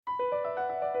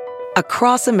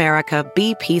Across America,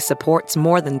 BP supports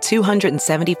more than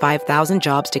 275,000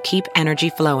 jobs to keep energy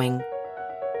flowing.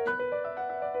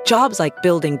 Jobs like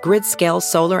building grid-scale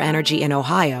solar energy in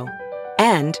Ohio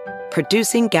and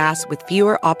producing gas with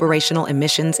fewer operational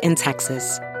emissions in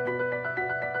Texas.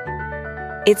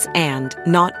 It's and,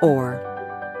 not or.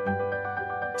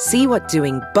 See what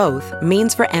doing both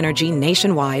means for energy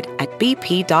nationwide at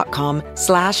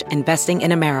bp.com/investing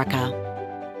in America.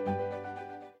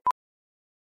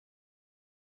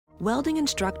 Welding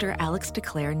instructor Alex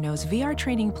DeClaire knows VR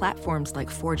training platforms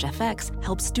like Forge FX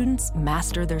help students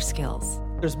master their skills.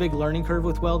 There's a big learning curve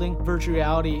with welding. Virtual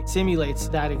reality simulates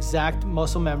that exact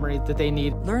muscle memory that they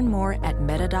need. Learn more at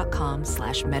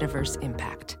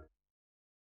meta.com/metaverseimpact.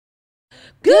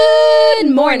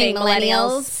 Good morning,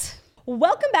 millennials.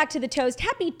 Welcome back to The Toast.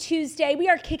 Happy Tuesday. We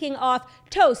are kicking off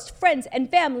Toast, Friends, and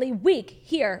Family Week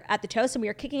here at The Toast, and we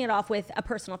are kicking it off with a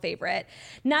personal favorite.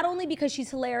 Not only because she's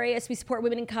hilarious, we support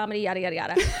women in comedy, yada, yada,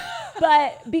 yada,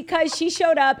 but because she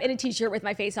showed up in a t-shirt with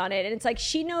my face on it, and it's like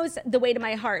she knows the way to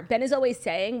my heart. Ben is always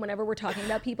saying, whenever we're talking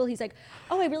about people, he's like,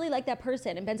 oh, I really like that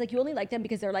person. And Ben's like, you only like them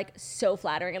because they're like so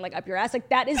flattering and like up your ass. Like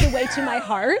that is the way to my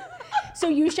heart. So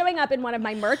you showing up in one of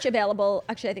my merch available,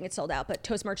 actually I think it's sold out, but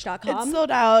toastmerch.com. It's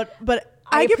sold out, but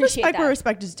I give respect where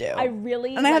respect is due. I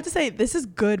really and I have to say, this is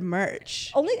good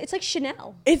merch. Only it's like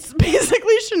Chanel. It's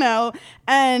basically Chanel,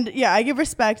 and yeah, I give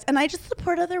respect, and I just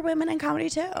support other women in comedy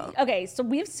too. Okay, so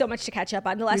we have so much to catch up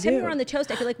on. The last time we were on The Toast,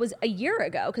 I feel like was a year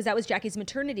ago because that was Jackie's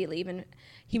maternity leave, and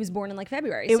he was born in like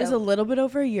February. It was a little bit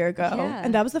over a year ago, yeah.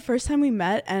 and that was the first time we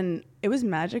met, and it was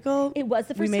magical. It was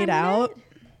the first time we made out.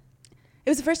 It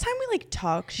was the first time we like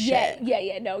talked shit.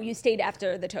 Yeah. No, you stayed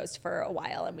after The Toast for a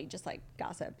while, and we just like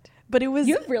gossiped. But it was...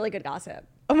 You have really good gossip.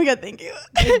 Oh my God, thank you.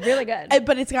 It's really good.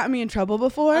 But it's gotten me in trouble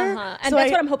before. And so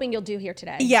that's what I'm hoping you'll do here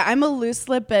today. Yeah, I'm a loose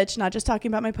lip bitch, not just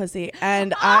talking about my pussy.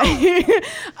 And I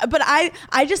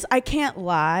can't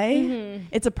lie. Mm-hmm.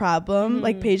 It's a problem. Mm-hmm.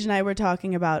 Like Paige and I were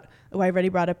talking about, I already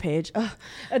brought up Paige.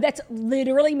 That's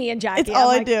literally me and Jackie. It's all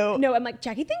I do. No, I'm like,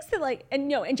 Jackie thinks that like, and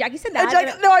Jackie said that.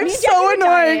 I'm so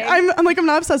annoying. I'm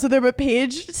not obsessed with her, but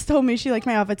Paige told me she liked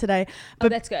my outfit today. But,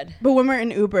 that's good. But when we're in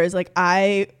Ubers, like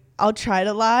I'll try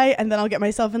to lie, and then I'll get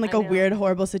myself in like a weird,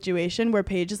 horrible situation where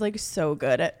Paige is like so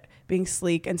good at being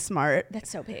sleek and smart. That's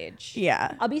so Paige.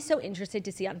 Yeah. I'll be so interested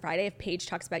to see on Friday if Paige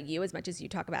talks about you as much as you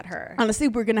talk about her. Honestly,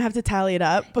 we're going to have to tally it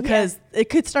up because it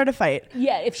could start a fight.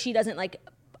 Yeah, if she doesn't like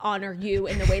honor you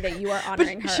in the way that you are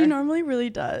honoring her. She normally really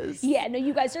does. Yeah, no,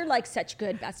 you guys are like such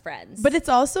good best friends. But it's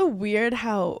also weird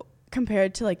how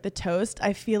compared to like The Toast,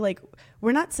 I feel like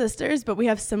we're not sisters, but we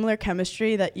have similar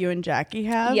chemistry that you and Jackie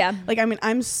have. Yeah. Like, I mean,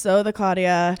 I'm so the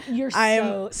Claudia.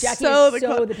 Jackie's so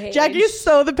the Paige. Jackie's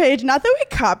so the Paige. Not that we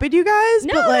copied you guys,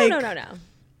 but like. No.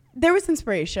 There was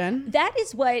inspiration. That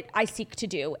is what I seek to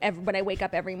do when I wake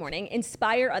up every morning,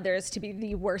 inspire others to be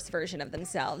the worst version of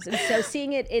themselves. And so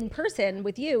seeing it in person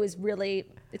with you is really,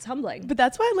 it's humbling. But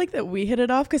that's why I like that we hit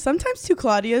it off, because sometimes two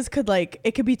Claudias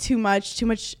it could be too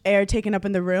much air taken up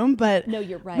in the room. But no,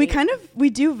 you're right. We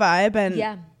do vibe,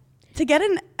 and to get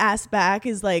an ass back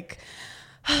is like,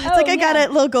 I got a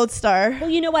little gold star. Well,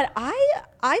 you know what?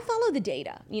 I follow the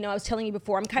data. You know, I was telling you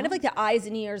before, I'm kind of like the eyes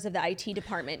and ears of the IT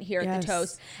department here at The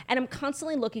Toast. And I'm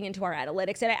constantly looking into our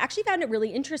analytics. And I actually found it really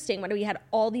interesting when we had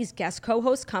all these guest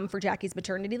co-hosts come for Jackie's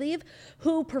maternity leave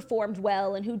who performed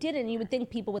well and who didn't. And you would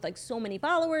think people with like so many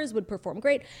followers would perform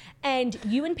great. And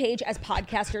you and Paige as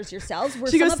podcasters yourselves were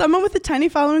someone with a tiny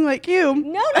following like you.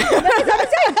 No, that's not what I'm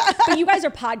saying. But you guys are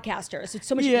podcasters. So it's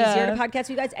so much easier to podcast with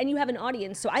you guys. And you have an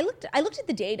audience. So I looked at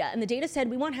the data, and the data said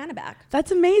we want Hannah back. That's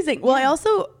amazing. Well,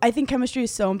 I think chemistry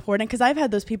is so important, because I've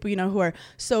had those people, who are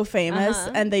so famous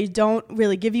and they don't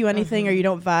really give you anything or you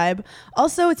don't vibe.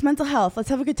 Also, it's mental health. Let's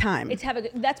have a good time.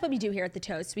 That's what we do here at The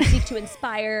Toast. We seek to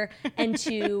inspire and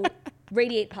to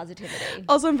radiate positivity.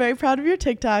 Also, I'm very proud of your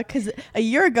TikTok, because a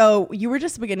year ago you were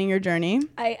just beginning your journey.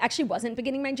 I actually wasn't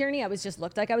beginning my journey. I was just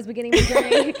looked like I was beginning my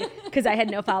journey because I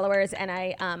had no followers and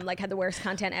I had the worst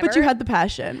content ever. But you had the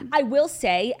passion. I will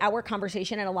say our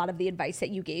conversation and a lot of the advice that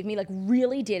you gave me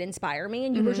really did inspire me,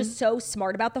 and you were just so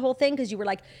smart about the whole thing, because you were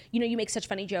like, you make such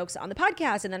funny jokes on the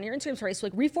podcast and then your Instagram stories, so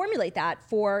reformulate that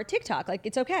for TikTok. Like,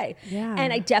 it's okay. Yeah.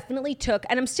 And I definitely took,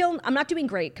 and I'm not doing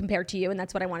great compared to you, and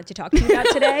that's what I wanted to talk to you about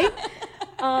today.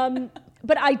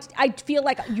 But I feel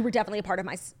like you were definitely a part of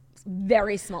my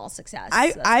very small success.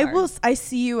 I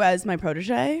see you as my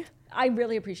protege. I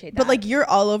really appreciate that. But like you're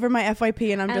all over my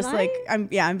FYP, and I'm just like, I'm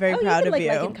very proud of you.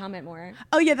 Like and comment more.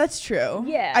 Oh yeah, that's true.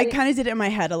 Yeah, I kind of did it in my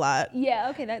head a lot. Yeah,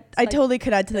 okay, that's. I totally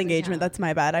could add to the engagement. That's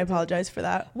my bad. I apologize for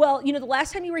that. Well, the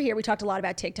last time you were here, we talked a lot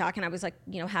about TikTok, and I was like,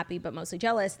 happy but mostly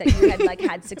jealous that you had like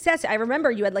had success. I remember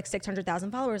you had like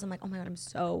 600,000 followers. I'm like, oh my god, I'm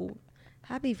so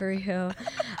happy for you.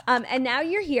 And now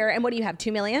you're here, and what do you have?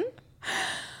 2 million?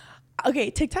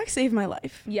 Okay, TikTok saved my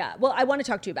life. Yeah. Well, I want to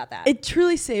talk to you about that. It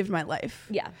truly saved my life.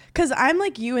 Yeah. Because I'm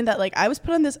like you in that like I was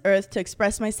put on this earth to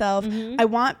express myself. I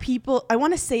want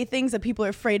to say things that people are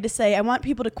afraid to say. I want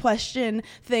people to question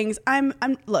things.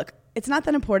 Look, it's not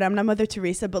that important. I'm not Mother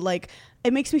Teresa, but like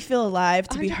it makes me feel alive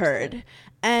to 100%. Be heard.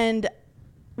 And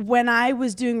when I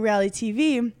was doing reality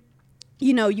TV,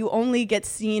 you only get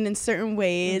seen in certain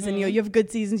ways and you have good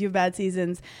seasons, you have bad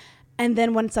seasons. And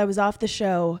then once I was off the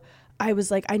show, I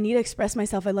was like, I need to express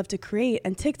myself. I love to create.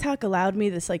 And TikTok allowed me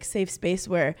this like safe space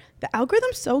where the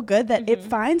algorithm's so good that it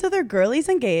finds other girlies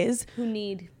and gays who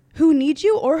need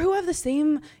you or who have the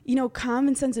same,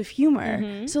 common sense of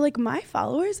humor. So like my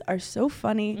followers are so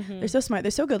funny. They're so smart. They're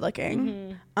so good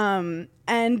looking.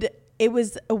 And it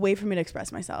was a way for me to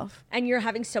express myself. And you're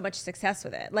having so much success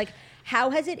with it. Like,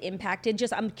 how has it impacted,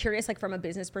 I'm curious, like from a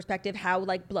business perspective, how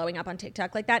like blowing up on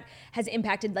TikTok like that has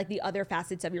impacted like the other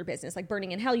facets of your business? Like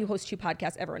Burning in Hell, you host 2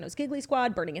 podcasts. Everyone knows Giggly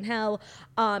Squad, Burning in Hell.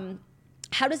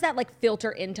 How does that like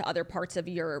filter into other parts of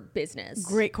your business?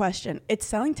 Great question. It's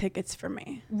selling tickets for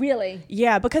me. Really?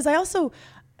 Yeah, because I also,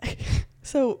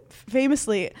 so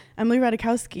famously, Emily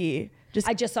Ratajkowski,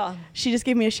 I just saw. She just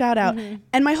gave me a shout out.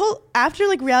 And my whole, after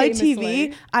like reality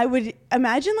TV, I would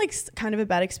imagine like kind of a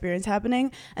bad experience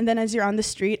happening. And then as you're on the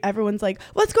street, everyone's like,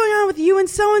 what's going on with you and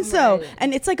so-and-so? Right.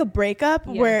 And it's like a breakup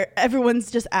where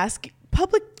everyone's just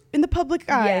in the public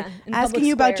eye, asking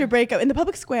you about your breakup in the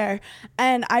public square.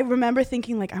 And I remember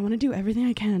thinking like, I want to do everything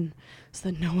I can so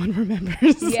that no one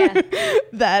remembers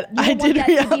that I did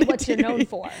reality to be what you're known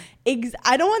for.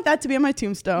 I don't want that to be on my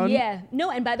tombstone. Yeah.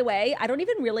 No, and by the way, I don't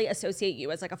even really associate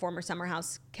you as like a former Summer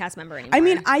House cast member anymore. I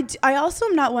mean, I also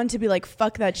am not one to be like,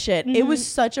 fuck that shit. It was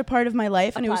such a part of my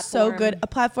life and it was so good. A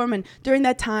platform. And during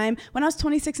that time, when I was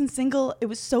 26 and single, it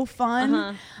was so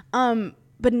fun.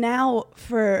 But now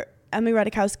for Emily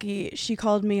Ratajkowski, she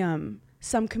called me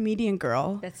some comedian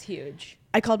girl. That's huge.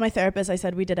 I called my therapist. I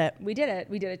said, we did it. We did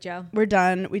it, Joe. We're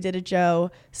done. We did it,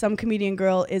 Joe. Some comedian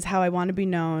girl is how I want to be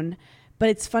known. But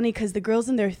it's funny because the girls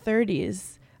in their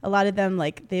 30s, a lot of them,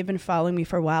 like, they've been following me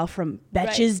for a while from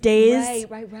Betches days.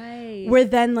 Right. Where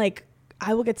then, like,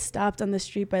 I will get stopped on the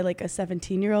street by, like, a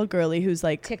 17-year-old girlie who's,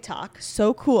 like, TikTok.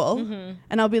 So cool.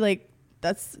 And I'll be like,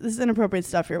 this is inappropriate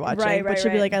stuff you're watching. But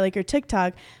she'll be like, I like your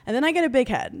TikTok. And then I get a big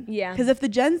head. Yeah. Because if the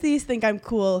Gen Zs think I'm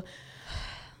cool,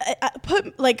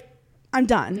 I'm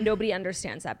done. Nobody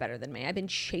understands that better than me. I've been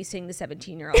chasing the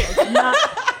 17-year-old.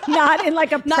 Not in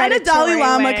like a predatory not a Dalai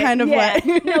Lama way. Kind of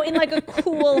way. No, in like a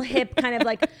cool, hip kind of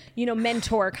like,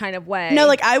 mentor kind of way. No,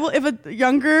 like I will, if a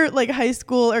younger like high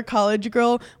school or college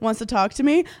girl wants to talk to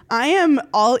me, I am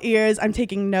all ears. I'm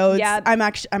taking notes. Yep.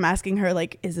 I'm asking her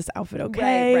like, is this outfit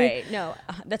okay? Right. No,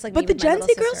 that's like. But the Gen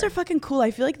Z girls are fucking cool.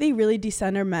 I feel like they really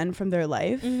decenter men from their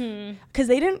life because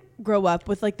they didn't grow up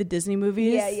with like the Disney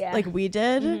movies like we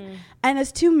did. And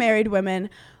as 2 married women,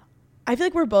 I feel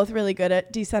like we're both really good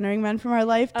at decentering men from our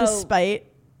life,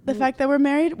 despite the fact that we're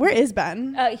married. Where is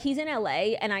Ben? He's in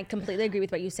LA, and I completely agree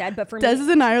with what you said. But for Des is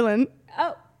in Ireland.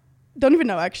 Oh, don't even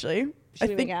know actually. Should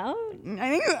we make out? I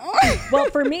think so. Well,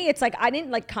 for me, it's like I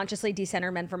didn't like consciously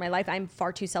decenter men from my life. I'm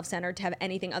far too self-centered to have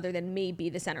anything other than me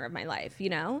be the center of my life.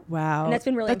 Wow, and that's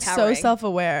been really empowering. So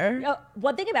self-aware.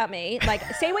 One thing about me, like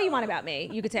say what you want about me.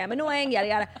 You could say I'm annoying, yada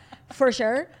yada. For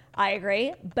sure, I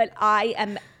agree. But I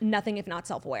am nothing if not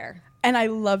self-aware. And I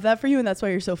love that for you, and that's why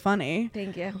you're so funny.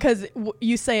 Thank you. Because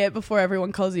you say it before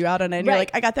everyone calls you out on it, and you're like,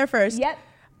 I got there first. Yep.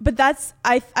 But that's,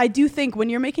 I do think when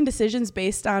you're making decisions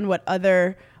based on what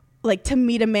other, like to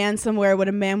meet a man somewhere, what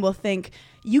a man will think,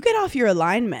 you get off your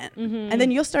alignment. And then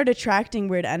you'll start attracting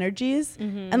weird energies.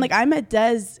 And like I met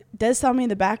Des saw me in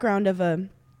the background of a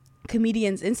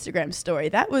comedian's Instagram story.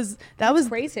 That was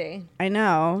crazy. I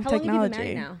know. How technology. Long have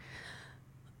you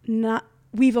been married now?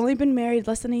 We've only been married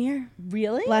less than a year.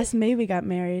 Really? Last May we got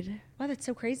married. Wow, that's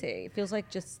so crazy. It feels like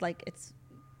just like it's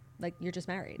like you're just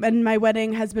married. And my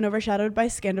wedding has been overshadowed by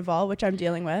Scandival, which I'm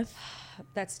dealing with.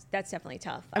 That's definitely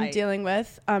tough. I'm dealing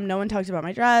with. No one talked about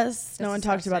my dress. No one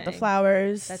talked about the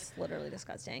flowers. That's literally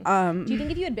disgusting. Do you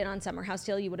think if you had been on Summer House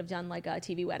still, you would have done like a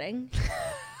TV wedding?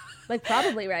 Like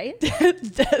probably, right?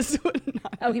 Des would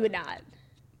not. Oh, he would not.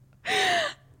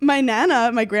 My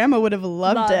Nana, my grandma would have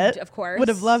loved it. Of course. Would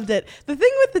have loved it. The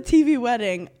thing with the TV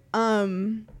wedding,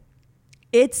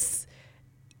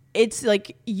 it's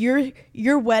like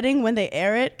your wedding when they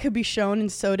air it could be shown in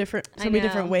so many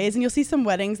different ways, and you'll see some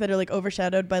weddings that are like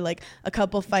overshadowed by like a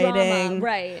couple fighting, drama,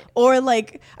 right? Or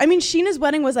like, I mean, Sheena's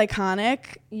wedding was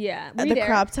iconic. Yeah, the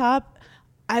crop top.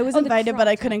 I was invited, but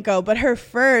I couldn't go. But her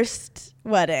first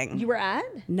wedding, you were at?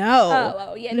 No.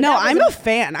 Oh yeah. No, I'm a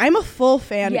fan. I'm a full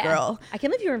fan girl. I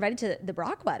can't believe you were invited to the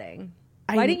Brock wedding.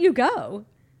 Why didn't you go?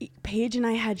 Paige and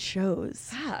I had shows.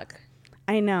 Fuck.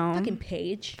 I know. Fucking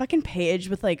Paige. Fucking Paige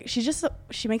with like,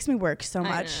 she makes me work so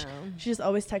much. She's just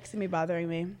always texting me, bothering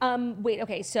me. Wait,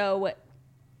 okay, so what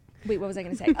was I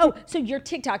going to say? Oh, so your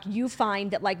TikTok, you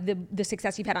find that like the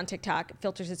success you've had on TikTok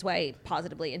filters its way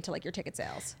positively into like your ticket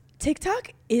sales.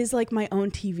 TikTok is like my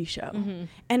own TV show.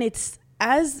 And it's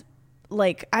as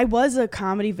like, I was a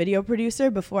comedy video producer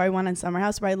before I went on Summer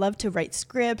House, where I love to write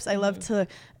scripts. I love to,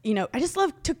 I just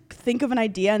love to think of an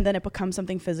idea and then it becomes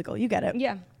something physical. You get it?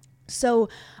 Yeah. So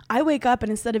I wake up and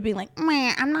instead of being like,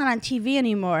 I'm not on TV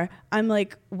anymore, I'm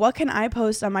like, what can I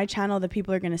post on my channel that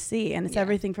people are going to see? And it's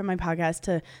everything from my podcast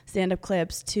to stand-up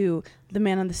clips to the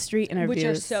Man on the Street interviews. Which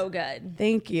are so good.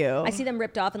 Thank you. I see them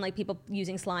ripped off and like people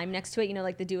using slime next to it,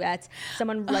 like the duets.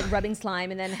 Someone like rubbing slime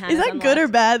and then Is that good or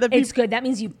bad? It's good. That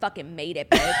means you fucking made it,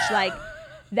 bitch. Like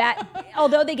that,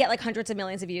 although they get like hundreds of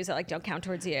millions of views that like don't count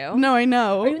towards you. No, I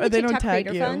know. Are you in the they TikTok don't tag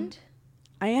Creator you. Fund?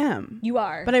 I am. You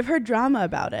are. But I've heard drama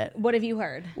about it. What have you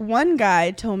heard? One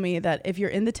guy told me that if you're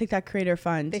in the TikTok Creator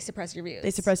Fund, they suppress your views. They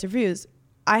suppress your views.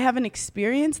 I haven't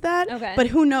experienced that, okay. But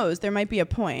who knows? There might be a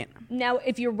point. Now,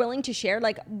 if you're willing to share,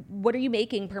 like, what are you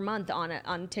making per month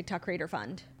on TikTok Creator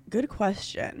Fund? Good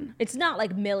question. It's not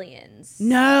like millions.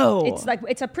 No. It's like,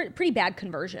 it's a pretty bad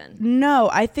conversion.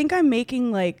 No, I think I'm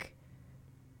making like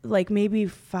maybe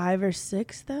 5,000 or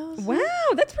 6,000. Wow,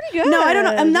 that's pretty good. No, I don't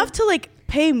know. Enough to like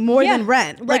pay more than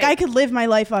rent. Right. Like I could live my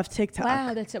life off TikTok.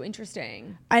 Wow, that's so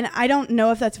interesting. And I don't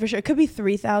know if that's for sure. It could be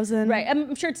 3,000. Right.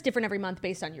 I'm sure it's different every month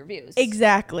based on your views.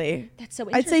 Exactly. That's so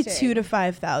I'd interesting. say 2,000 to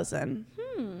 5,000.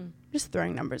 Just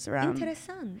throwing numbers around.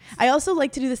 Interessant. I also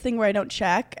like to do this thing where I don't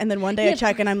check, and then one day I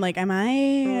check and I'm like, am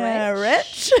I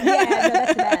rich? Yeah, no, that's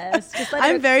the best. Just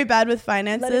I'm very bad with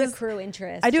finances. Let it accrue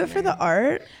interest. I do it for the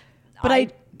art, but I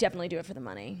definitely do it for the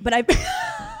money. But I've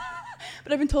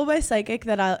been told by a psychic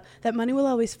that that money will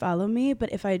always follow me,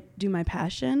 but if I do my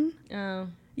passion. Oh.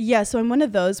 Yeah, so I'm one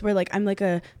of those where like I'm like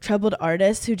a troubled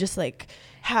artist who just like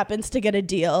happens to get a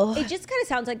deal. It just kind of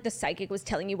sounds like the psychic was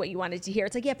telling you what you wanted to hear.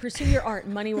 It's like, yeah, pursue your art,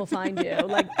 money will find you.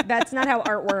 Like that's not how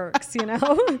art works, you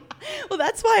know? Well,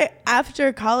 that's why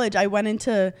after college I went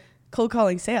into cold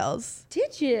calling sales.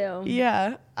 Did you?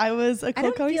 Yeah, I was a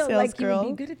cold calling sales girl. I don't feel like you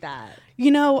would be good at that.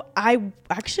 You know, I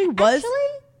actually was.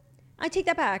 Actually, I take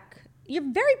that back.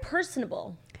 You're very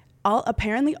personable.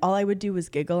 Apparently all I would do was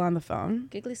giggle on the phone.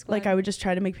 Giggly squad. Like I would just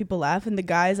try to make people laugh, and the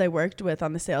guys I worked with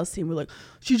on the sales team were like,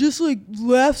 she just like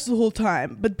laughs the whole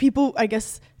time. But people, I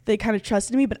guess they kind of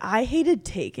trusted me, but I hated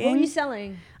taking. What were you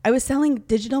selling? I was selling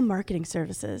digital marketing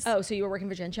services. Oh, so you were working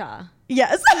for Jen Shah?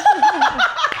 Yes.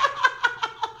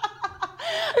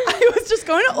 I was just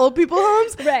going to old people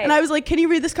homes, right. And I was like, can you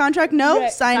read this contract? No,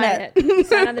 right. sign it.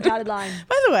 Sign on the dotted line.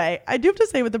 By the way, I do have to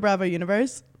say with the Bravo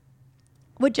universe,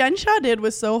 what Jen Shah did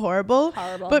was so horrible.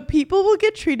 But people will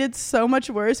get treated so much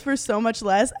worse for so much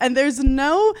less. And there's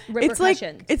no, it's like,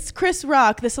 it's Chris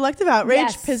Rock. The selective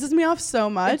outrage pisses me off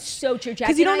so much. It's so true, Jackie.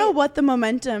 Because you don't know what the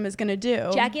momentum is going to do.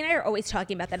 Jackie and I are always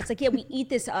talking about that. It's like, yeah, we eat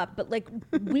this up, but like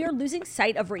we are losing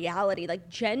sight of reality. Like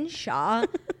Jen Shah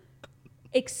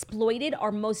exploited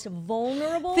our most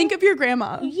vulnerable. Think of your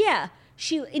grandma. Yeah.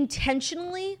 She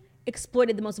intentionally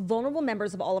exploited the most vulnerable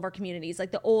members of all of our communities,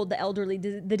 like the old, the elderly,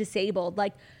 the disabled.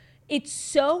 Like, it's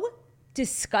so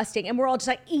disgusting. And we're all just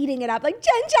like eating it up, like,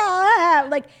 Jen Shah!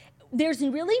 Like, there's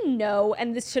really no,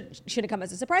 and this shouldn't come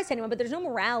as a surprise to anyone, but there's no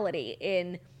morality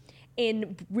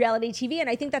in reality TV. And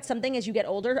I think that's something as you get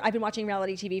older. I've been watching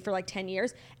reality TV for like 10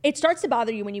 years. It starts to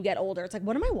bother you when you get older. It's like,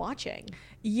 what am I watching?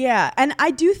 Yeah. And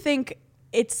I do think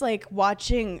it's like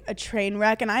watching a train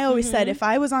wreck. And I always said, if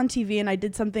I was on TV and I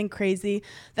did something crazy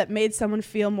that made someone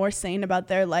feel more sane about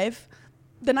their life,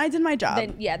 then I did my job.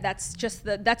 Then, yeah, that's the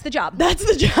job. That's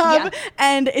the job. Yeah.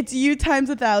 And it's you times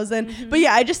 1,000. But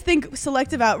yeah, I just think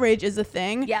selective outrage is a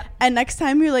thing. Yeah. And next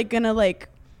time you're like gonna like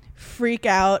freak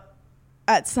out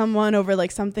at someone over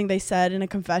like something they said in a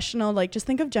confessional, like just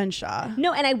think of Jen Shah.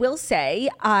 No, and I will say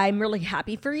I'm really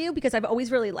happy for you because I've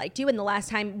always really liked you. And the last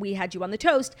time we had you on the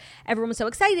Toast, everyone was so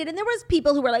excited, and there was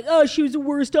people who were like, "Oh, she was the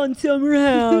worst on Summer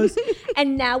House."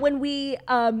 And now when we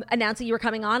announced that you were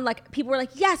coming on, like people were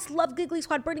like, "Yes, love Giggly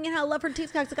Squad, Burning in Hell, love her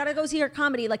TikToks. I gotta go see her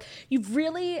comedy." Like you've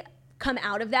really come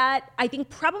out of that. I think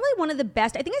probably one of the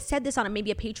best. I think I said this on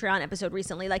maybe a Patreon episode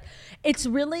recently. Like it's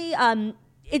really.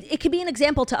 it could be an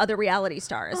example to other reality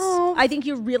stars. Oh. I think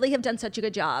you really have done such a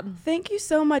good job. Thank you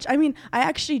so much. I mean, I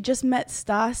actually just met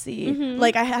Stassi.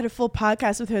 Like, I had a full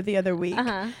podcast with her the other week.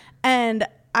 And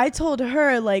I told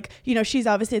her, like, you know, she's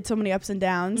obviously had so many ups and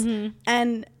downs.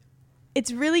 And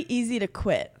it's really easy to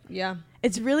quit. Yeah.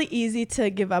 It's really easy to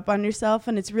give up on yourself,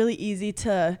 and it's really easy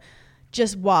to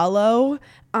just wallow.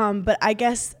 But I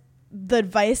guess the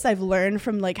advice I've learned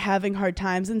from, like, having hard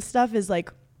times and stuff is,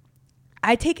 like,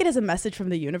 I take it as a message from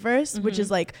the universe, which is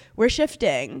like, we're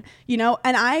shifting, you know,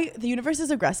 and the universe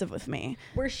is aggressive with me.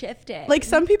 We're shifting. Like,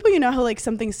 some people, you know, how like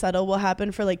something subtle will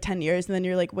happen for like 10 years and then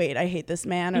you're like, wait, I hate this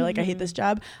man, or like, I hate this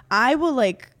job. I will,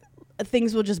 like,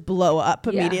 things will just blow up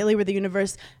immediately, where the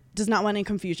universe does not want any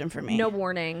confusion for me. No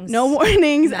warnings.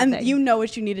 Nothing. And you know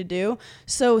what you need to do.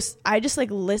 So I just like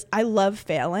I love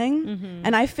failing,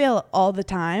 and I fail all the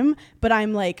time, but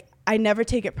I'm like, I never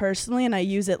take it personally, and I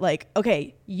use it like,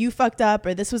 okay, you fucked up,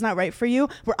 or this was not right for you.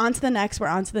 We're on to the next.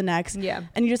 Yeah.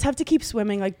 And you just have to keep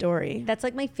swimming like Dory. That's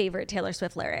like my favorite Taylor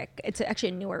Swift lyric. It's actually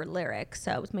a newer lyric,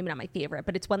 so it's maybe not my favorite,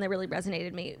 but it's one that really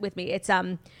resonated with me. It's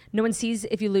no one sees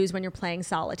if you lose when you're playing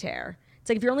solitaire. It's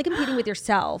like, if you're only competing with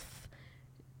yourself,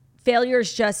 failure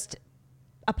is just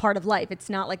a part of life. It's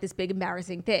not like this big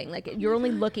embarrassing thing. Like, you're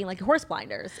only looking like horse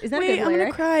blinders. Is that a good lyric? I'm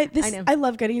gonna cry. I know. I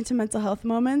love getting into mental health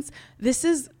moments. This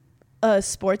is a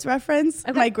sports reference.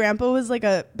 Okay. My grandpa was like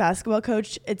a basketball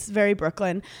coach. It's very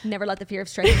Brooklyn. Never let the fear of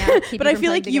striking out keep but you I from feel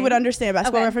playing like the you game. would understand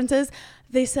basketball references.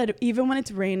 They said, even when it's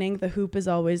raining, the hoop is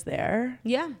always there.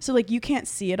 Yeah. So like, you can't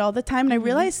see it all the time. And I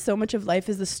realized so much of life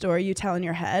is the story you tell in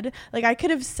your head. Like, I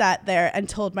could have sat there and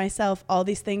told myself all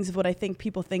these things of what I think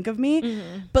people think of me.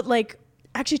 But like,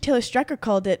 actually Taylor Strecker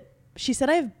called it, she said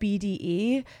I have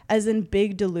BDE, as in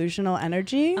big delusional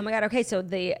energy. Oh my God. Okay. So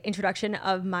the introduction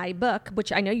of my book,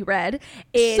 which I know you read,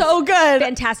 is so good.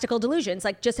 Fantastical Delusions.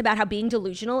 Like, just about how being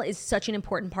delusional is such an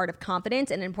important part of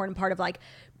confidence and an important part of like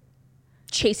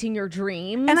chasing your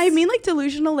dreams. And I mean, like,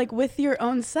 delusional, like, with your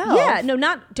own self. Yeah. No,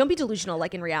 don't be delusional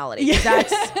like in reality. Yeah.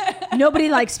 That's nobody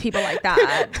likes people like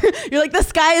that. You're like, the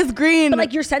sky is green. But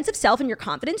like, your sense of self and your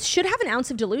confidence should have an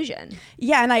ounce of delusion.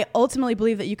 Yeah. And I ultimately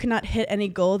believe that you cannot hit any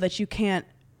goal that you can't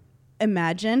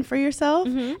imagine for yourself.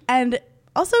 And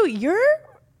also, you're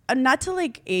not to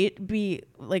like be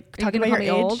like talking about your age.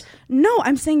 Old? No,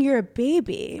 I'm saying you're a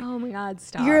baby. Oh my God,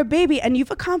 stop. You're a baby, and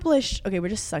you've accomplished. Okay, we're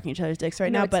just sucking each other's dicks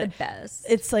right now, but the best.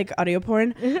 It's like audio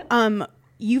porn.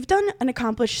 You've done and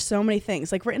accomplished so many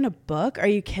things. Like, written a book. Are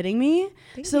you kidding me?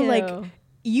 Thank you. Like,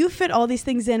 you fit all these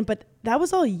things in, but that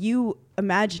was all you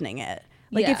imagining it.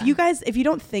 Like, if you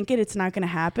don't think it, it's not going to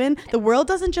happen. The world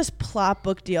doesn't just plop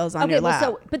book deals on your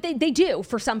lap. But they do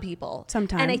for some people.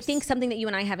 Sometimes. And I think something that you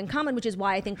and I have in common, which is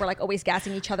why I think we're like always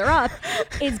gassing each other up,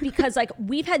 is because like,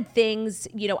 we've had things,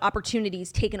 you know,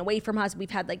 opportunities taken away from us.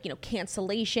 We've had like, you know,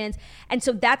 cancellations. And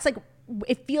so that's like,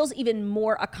 it feels even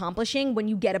more accomplishing when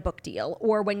you get a book deal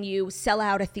or when you sell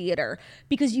out a theater,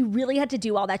 because you really had to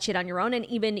do all that shit on your own and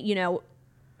even, you know,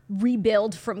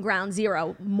 rebuild from ground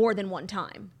zero more than one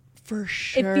time. For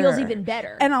sure. It feels even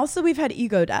better. And also, we've had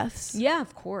ego deaths. Yeah,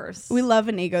 of course. We love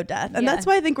an ego death. And that's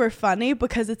why I think we're funny,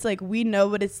 because it's like, we know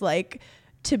what it's like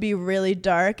to be really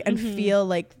dark and feel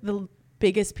like the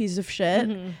biggest piece of shit,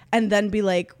 and then be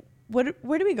like, where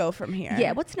do we go from here?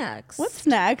 Yeah, what's next?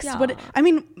 Yeah. I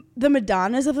mean, the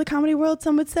Madonnas of the comedy world,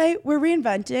 some would say. We're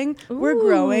reinventing. We're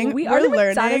growing. We're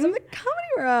learning. Madonnas of the comedy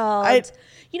world.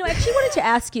 You know, I actually wanted to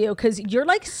ask you, because you're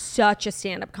like such a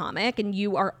stand-up comic, and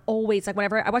you are always like,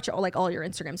 whenever I watch all your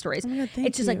Instagram stories,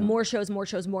 it's just like more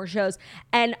shows.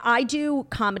 And I do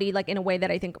comedy like in a way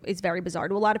that I think is very bizarre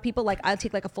to a lot of people. Like, I'll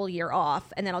take like a full year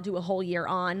off, and then I'll do a whole year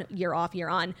on, year off, year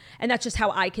on. And that's just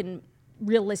how I can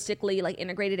realistically like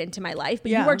integrate it into my life.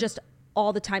 But you are just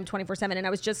all the time, 24/7. And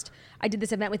I did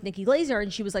this event with Nikki Glaser,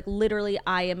 and she was like, literally,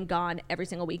 I am gone every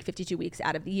single week, 52 weeks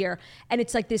out of the year. And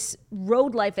it's like this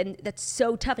road life, and that's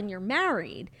so tough. And you're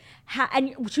married,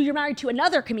 and so you're married to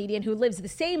another comedian who lives the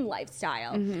same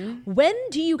lifestyle. When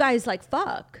do you guys like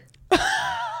fuck?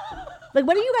 Like,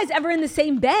 when are you guys ever in the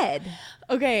same bed?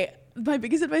 Okay, my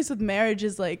biggest advice with marriage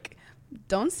is like,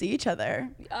 don't see each other.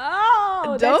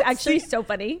 Oh, that's actually so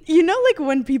funny. You know, like,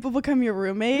 when people become your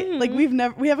roommate, like, we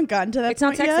haven't gotten to that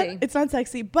point yet. It's not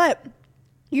sexy, but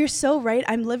you're so right.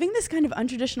 I'm living this kind of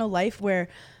untraditional life where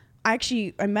I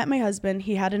met my husband.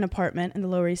 He had an apartment in the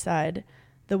Lower East Side.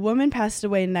 The woman passed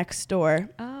away next door.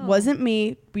 Wasn't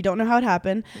me. We don't know how it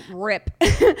happened. Rip.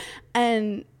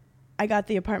 And I got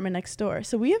the apartment next door.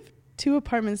 So we have 2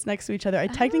 apartments next to each other. I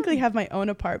technically have my own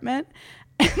apartment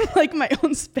and like my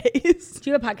own space. Do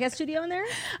you have a podcast studio in there?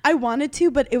 I wanted to,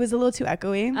 but it was a little too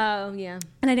echoey. Oh, yeah.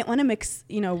 And I didn't want to mix,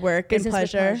 work Business and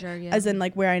with pleasure, yeah. as in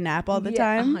like where I nap all the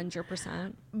time.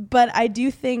 100%. But I do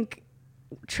think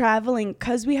traveling,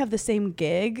 because we have the same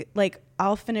gig, like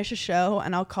I'll finish a show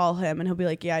and I'll call him and he'll be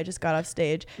like, yeah, I just got off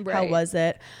stage. Right. How was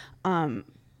it?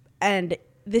 And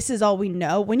this is all we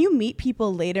know. When you meet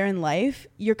people later in life,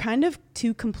 you're kind of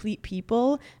 2 complete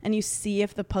people and you see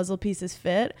if the puzzle pieces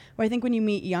fit. Where I think when you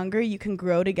meet younger, you can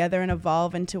grow together and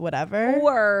evolve into whatever.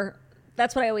 Or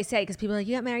that's what I always say, because people are like,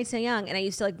 you got married so young. And I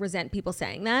used to like resent people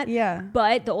saying that. Yeah.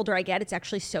 But the older I get, it's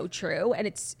actually so true.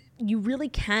 And you really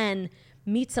can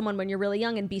meet someone when you're really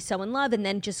young and be so in love and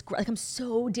then just like, I'm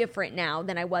so different now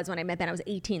than I was when I met Ben. I was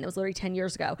 18. That was literally 10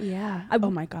 years ago. Yeah.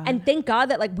 Oh my God. And thank God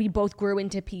that like we both grew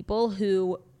into people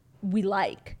who we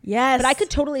like. Yes. But I could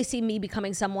totally see me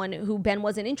becoming someone who Ben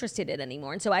wasn't interested in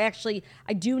anymore. And so I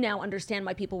do now understand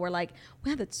why people were like,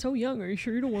 wow, that's so young. Are you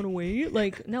sure you don't want to wait?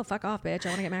 Like, no, fuck off, bitch. I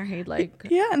want to get married. Like,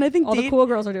 yeah. And I think all the cool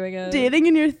girls are doing it. Dating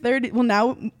in your 30s. Well,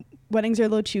 now weddings are a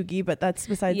little chuggy, but that's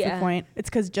besides the point. It's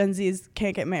because Gen Zs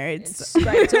can't get married.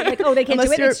 Right. So like, oh, they can't do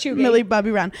it. It's chuggy. Millie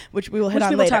Bobby Brown, which we will hit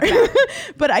on later.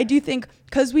 But I do think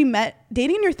because we met,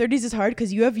 dating in your 30s is hard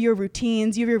because you have your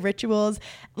routines, you have your rituals.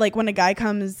 Like when a guy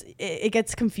comes, it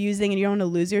gets confusing and you don't want to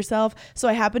lose yourself. So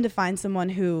I happen to find someone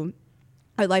who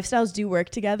our lifestyles do work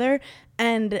together,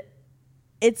 and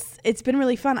it's been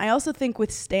really fun. I also think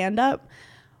with stand-up,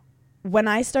 when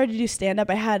I started to do stand-up,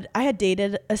 I had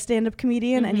dated a stand-up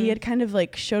comedian, and he had kind of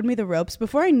like showed me the ropes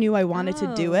before I knew I wanted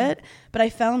to do it. But I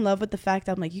fell in love with the fact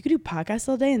that I'm like, you could do podcasts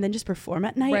all day and then just perform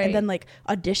at night and then like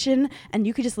audition, and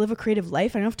you could just live a creative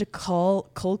life. I don't have to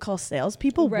cold call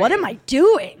salespeople. Right. What am I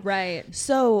doing? Right.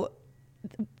 So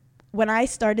when I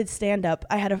started stand-up,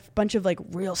 I had a bunch of like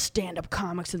real stand-up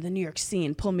comics in the New York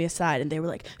scene pull me aside, and they were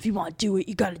like, if you want to do it,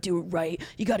 you got to do it right.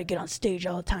 You got to get on stage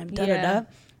all the time. Da-da-da.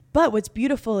 But what's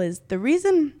beautiful is the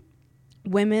reason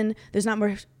there's not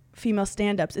more female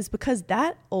stand-ups is because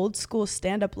that old school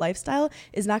stand-up lifestyle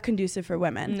is not conducive for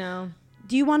women. No.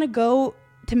 Do you want to go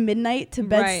to midnight to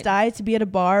Bed-Stuy to be at a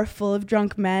bar full of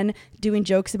drunk men doing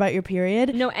jokes about your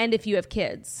period? No, and if you have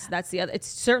kids, that's the other. It's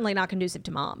certainly not conducive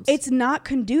to moms. It's not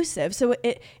conducive. So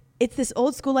it's this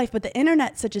old school life, but the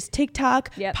internet, such as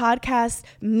TikTok, podcasts,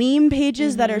 meme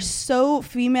pages that are so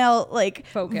female like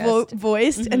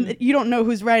voiced, and you don't know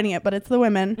who's writing it, but it's the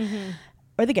women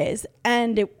or the gays,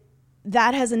 and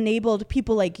that has enabled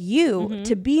people like you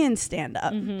to be in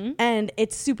stand-up, and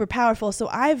it's super powerful. So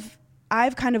I've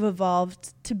kind of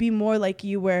evolved to be more like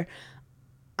you, where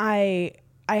I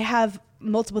have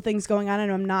multiple things going on,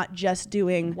 and I'm not just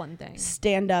doing one thing,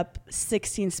 stand up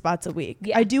 16 spots a week.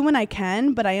 I do when I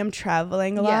can, but I am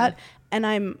traveling a lot, and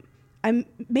I'm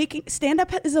making stand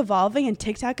up is evolving, and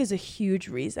TikTok is a huge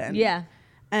reason. Yeah.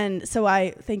 And so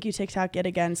I thank you, TikTok, yet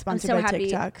again, sponsored by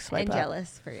TikTok. Swipe and up.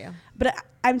 Jealous for you. But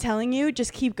I'm telling you,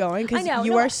 just keep going, because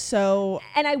you are so.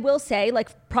 And I will say,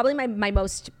 like, probably my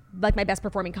most, like, my best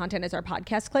performing content is our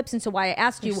podcast clips. And so why I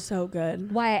asked you. So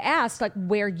good. Why I asked, like,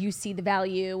 where you see the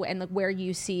value and, like, where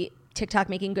you see TikTok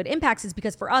making good impacts is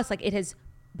because for us, like, it has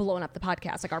blown up the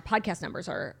podcast. Like, our podcast numbers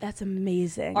are. That's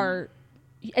amazing.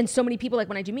 And so many people, like,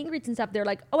 when I do meet and greets and stuff, they're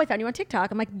like, oh, I found you on TikTok.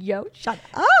 I'm like, yo, shut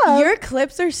up. Your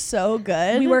clips are so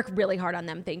good. We work really hard on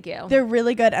them. Thank you. They're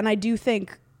really good. And I do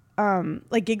think,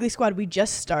 like Giggly Squad, we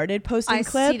just started posting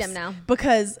clips. I see them now.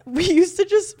 Because we used to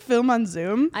just film on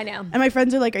Zoom. I know. And my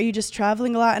friends are like, are you just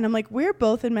traveling a lot? And I'm like, we're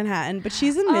both in Manhattan. But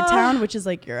she's in Midtown, which is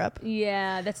like Europe.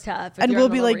 Yeah, that's tough. And we'll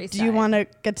be like, do you want to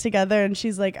get together? And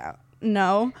she's like,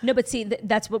 no. No, but see,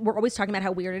 that's what we're always talking about,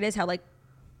 how weird it is, how, like,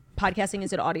 podcasting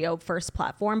is an audio first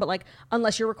platform, but, like,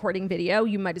 unless you're recording video,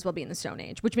 you might as well be in the Stone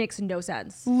Age, which makes no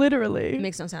sense. Literally. It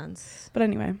makes no sense. But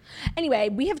anyway,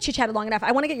 we have chit-chatted long enough.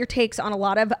 I want to get your takes on a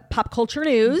lot of pop culture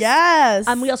news. Yes.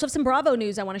 We also have some Bravo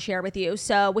news I want to share with you.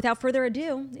 So without further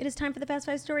ado, it is time for the Fast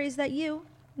 5 stories that you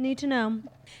need to know.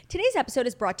 Today's episode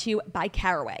is brought to you by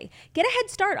Caraway. Get a head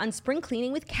start on spring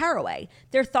cleaning with Caraway.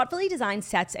 Their thoughtfully designed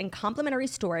sets and complimentary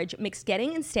storage makes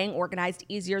getting and staying organized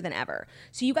easier than ever.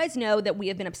 So you guys know that we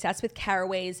have been obsessed with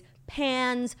Caraway's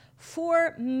pans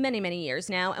for many, many years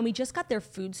now, and we just got their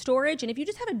food storage. And if you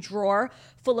just have a drawer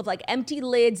full of, like, empty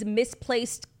lids,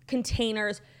 misplaced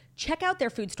containers, check out their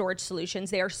food storage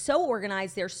solutions. They are so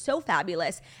organized, they're so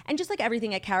fabulous, and just like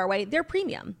everything at Caraway, they're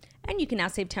premium. And you can now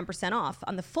save 10% off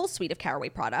on the full suite of Caraway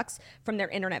products, from their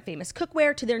internet famous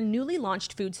cookware to their newly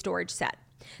launched food storage set.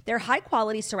 Their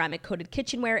high-quality ceramic-coated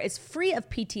kitchenware is free of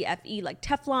PTFE like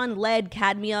Teflon, lead,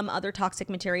 cadmium, other toxic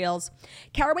materials.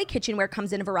 Caraway kitchenware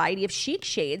comes in a variety of chic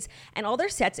shades, and all their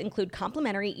sets include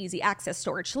complimentary easy-access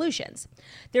storage solutions.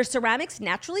 Their ceramic's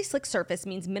naturally slick surface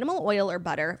means minimal oil or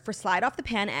butter for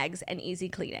slide-off-the-pan eggs and easy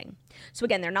cleaning. So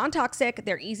again, they're non-toxic,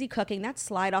 they're easy cooking. That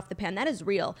slide off the pan, that is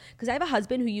real. Because I have a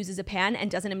husband who uses a pan and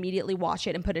doesn't immediately wash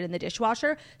it and put it in the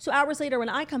dishwasher. So hours later when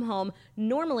I come home,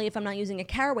 normally if I'm not using a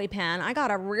Caraway pan, I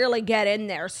gotta really get in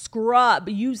there, scrub,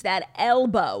 use that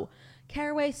elbow.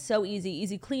 Caraway, so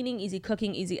easy cleaning, easy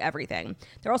cooking, easy everything.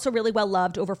 They're also really well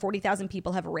loved. Over 40,000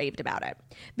 people have raved about it.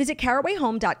 Visit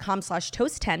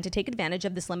carawayhome.com/toast10 to take advantage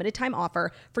of this limited time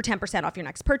offer for 10% off your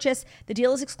next purchase. The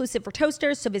deal is exclusive for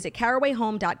toasters, so visit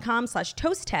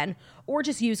carawayhome.com/toast10 or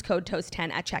just use code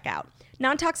toast10 at checkout.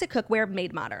 Non-toxic cookware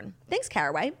made modern. Thanks,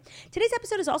 Caraway. Today's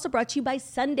episode is also brought to you by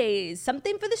Sundays,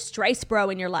 something for the strice bro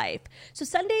in your life. So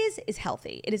Sundays is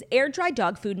healthy. It is air-dried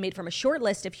dog food made from a short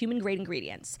list of human-grade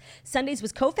ingredients. Sundays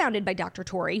was co-founded by Dr.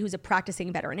 Tori, who's a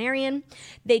practicing veterinarian.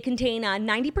 They contain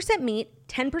 90% meat,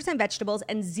 10% vegetables,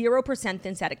 and 0%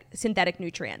 synthetic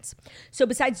nutrients. So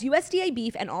besides USDA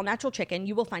beef and all-natural chicken,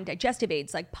 you will find digestive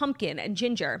aids like pumpkin and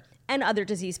ginger and other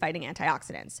disease-fighting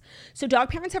antioxidants. So dog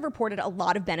parents have reported a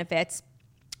lot of benefits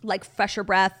like fresher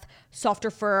breath, softer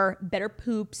fur, better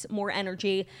poops, more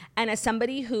energy. And as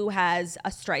somebody who has a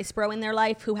strice bro in their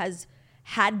life who has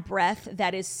had breath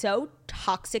that is so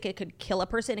toxic it could kill a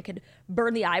person, it could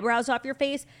burn the eyebrows off your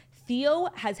face, Theo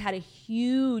has had a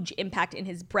huge impact in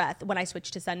his breath when I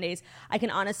switched to Sundays. I can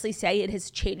honestly say it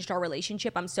has changed our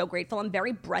relationship. I'm so grateful. I'm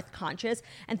very breath conscious,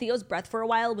 and Theo's breath for a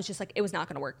while was just like, it was not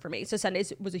going to work for me. So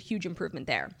Sundays was a huge improvement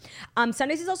there.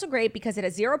 Sundays is also great because it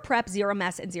has zero prep, zero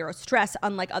mess, and zero stress,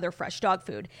 unlike other fresh dog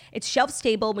food. It's shelf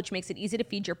stable, which makes it easy to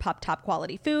feed your pup top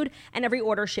quality food, and every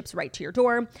order ships right to your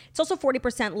door. It's also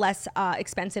 40% less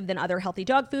expensive than other healthy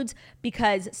dog foods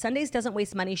because Sundays doesn't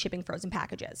waste money shipping frozen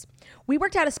packages. We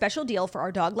worked out a special deal for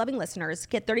our dog-loving listeners.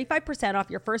 Get 35% off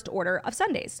your first order of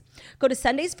Sundays. Go to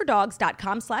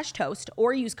sundaysfordogs.com/toast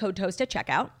or use code TOAST at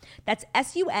checkout. That's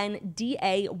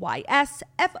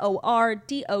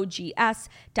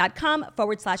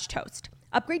sundaysfordogs.com/toast.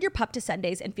 Upgrade your pup to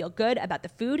Sundays and feel good about the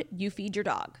food you feed your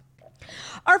dog.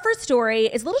 Our first story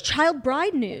is little child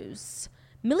bride news.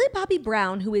 Millie Bobby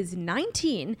Brown, who is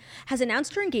 19, has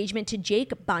announced her engagement to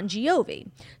Jake Bon Jovi.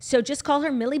 So just call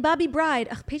her Millie Bobby Bride.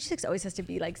 Ugh, page 6 always has to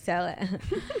be like, sell it.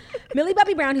 Millie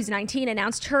Bobby Brown, who's 19,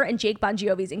 announced her and Jake Bon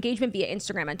Jovi's engagement via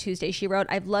Instagram on Tuesday. She wrote,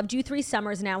 "I've loved you 3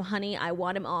 summers now, honey. I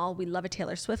want them all." We love a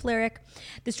Taylor Swift lyric.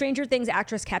 The Stranger Things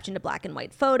actress captioned a black and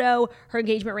white photo. Her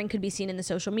engagement ring could be seen in the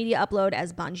social media upload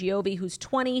as Bon Jovi, who's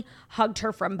 20, hugged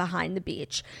her from behind the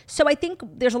beach. So I think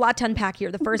there's a lot to unpack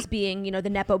here. The first being, the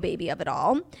Nepo baby of it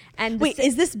all. And wait,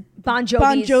 is this Bon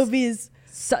Jovi's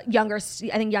youngest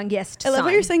I love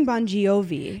what you're saying, Bon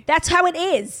Jovi. That's how it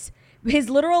is. His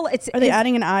literal, Are they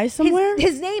adding an I somewhere?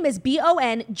 His name is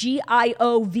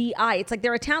Bongiovi. It's like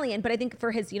they're Italian, but I think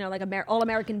for his, like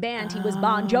all-American band, he was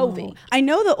Bon Jovi. I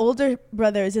know the older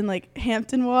brother is in like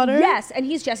Hampton Water. Yes, and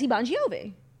he's Jesse Bon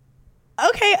Jovi.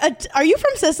 Okay, are you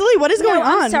from Sicily? What is going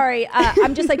on? I'm sorry.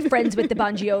 I'm just like friends with the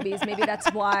Bon Jovis. Maybe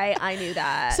that's why I knew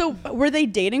that. So were they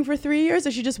dating for 3 years,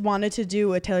 or she just wanted to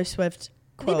do a Taylor Swift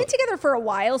quote? They've been together for a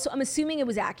while, so I'm assuming it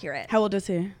was accurate. How old is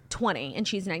he? 20, and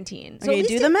she's 19. So okay,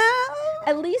 do the math.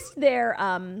 At least they're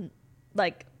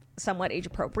like somewhat age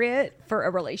appropriate for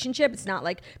a relationship. It's not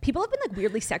like people have been like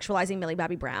weirdly sexualizing Millie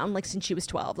Bobby Brown like since she was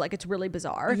 12. Like it's really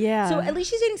bizarre. Yeah. So at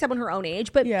least she's dating someone her own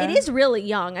age, but it is really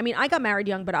young. I mean, I got married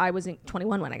young, but I was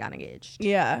 21 when I got engaged.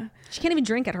 Yeah. She can't even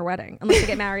drink at her wedding unless they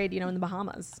get married, in the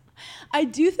Bahamas. I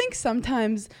do think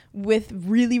sometimes with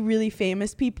really, really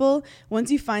famous people, once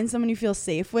you find someone you feel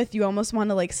safe with, you almost want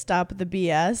to like stop the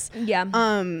BS. Yeah.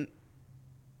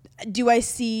 Do I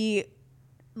see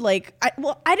like I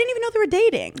didn't even know they were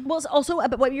dating. Well, it's also,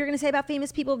 but what you're going to say about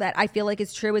famous people that I feel like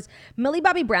is true is Millie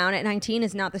Bobby Brown at 19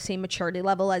 is not the same maturity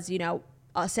level as,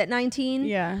 us at 19.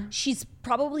 Yeah. She's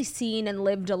probably seen and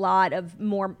lived a lot of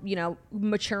more,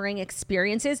 maturing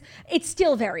experiences. It's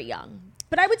still very young.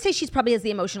 But I would say she's probably has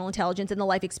the emotional intelligence and the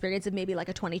life experience of maybe like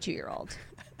a 22-year-old.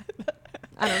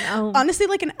 I don't know. Honestly,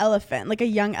 like an elephant, like a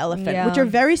young elephant, which are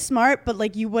very smart, but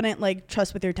like you wouldn't like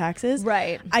trust with your taxes.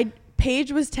 Right.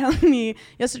 Paige was telling me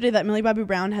yesterday that Millie Bobby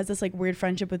Brown has this like weird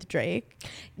friendship with Drake.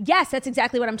 Yes, that's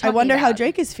exactly what I'm talking about. I wonder how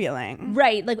Drake is feeling.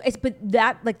 Right. But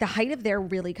that like the height of their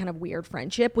really kind of weird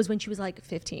friendship was when she was like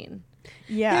 15.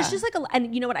 Yeah. There's just like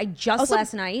and you know what?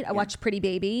 Last night I watched Pretty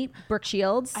Baby, Brooke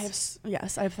Shields. I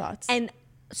have thoughts. And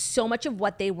so much of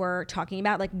what they were talking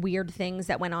about, like weird things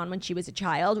that went on when she was a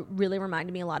child, really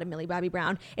reminded me a lot of Millie Bobby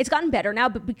Brown. It's gotten better now,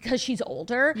 but because she's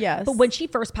older. Yes. But when she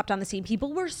first popped on the scene,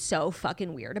 people were so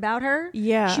fucking weird about her.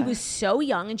 Yeah. She was so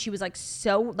young and she was like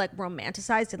so like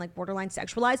romanticized and like borderline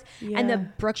sexualized. Yeah. And the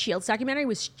Brooke Shields documentary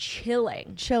was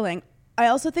chilling. I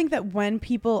also think that when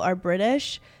people are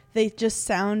British, they just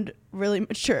sound really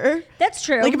mature. That's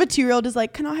true. Like if a 2-year-old is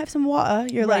like, can I have some water?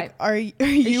 You're Right. like, are you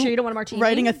sure you don't want a martini?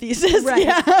 writing a thesis? Right.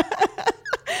 Yeah.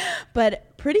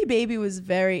 But Pretty Baby was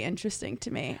very interesting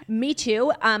to me. Me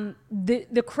too.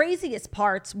 The craziest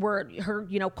parts were her,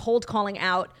 cold calling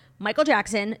out Michael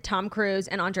Jackson, Tom Cruise,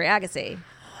 and Andre Agassi.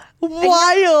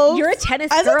 Wild. You're a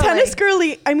tennis As girly. a tennis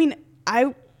girly, I mean,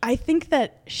 I think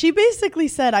that she basically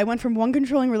said, I went from one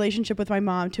controlling relationship with my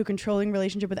mom to a controlling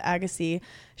relationship with Agassi.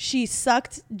 She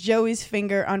sucked Joey's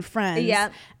finger on Friends.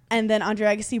 Yeah. And then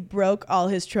Andre Agassi broke all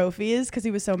his trophies because he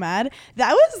was so mad.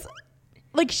 That was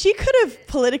like, she could have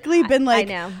politically been like,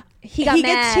 I know. He got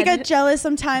mad. He got jealous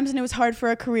sometimes and it was hard for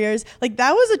our careers. Like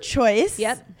that was a choice.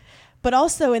 Yep. But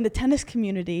also in the tennis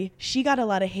community, she got a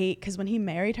lot of hate because when he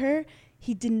married her,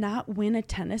 he did not win a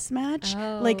tennis match,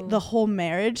 like the whole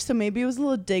marriage. So maybe it was a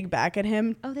little dig back at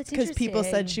him. Oh, that's because people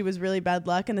interesting. said she was really bad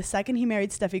luck. And the second he married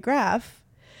Steffi Graf,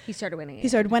 He started winning. he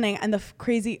started winning. And the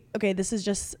crazy, okay, this is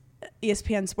just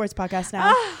ESPN sports podcast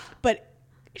now, but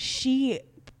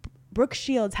Brooke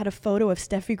Shields had a photo of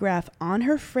Steffi Graf on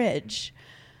her fridge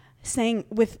saying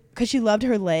because she loved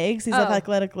her legs, these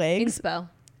athletic legs. Inspo.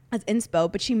 As inspo,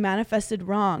 but she manifested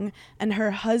wrong, and her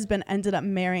husband ended up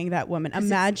marrying that woman.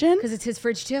 Imagine, Because it's his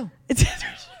fridge too. it's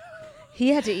He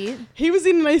had to eat. he was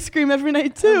eating ice cream every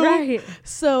night too. Right.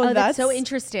 So That's so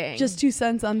interesting. Just 2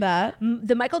 cents on that.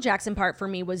 The Michael Jackson part for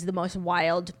me was the most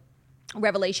wild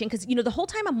revelation because, the whole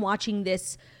time I'm watching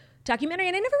this documentary,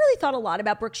 and I never really thought a lot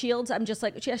about Brooke Shields. I'm just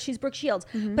like, yeah, she's Brooke Shields.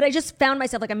 But I just found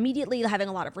myself like immediately having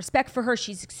a lot of respect for her.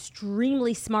 She's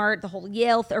extremely smart, the whole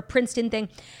Yale or Princeton thing.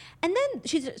 And then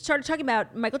she started talking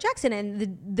about Michael Jackson,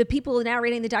 and the people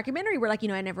narrating the documentary were like,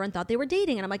 everyone thought they were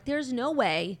dating. And I'm like, there's no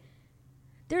way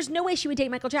she would date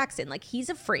Michael Jackson. Like, he's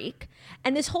a freak.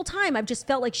 And this whole time, I've just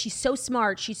felt like she's so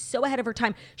smart. She's so ahead of her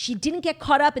time. She didn't get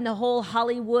caught up in the whole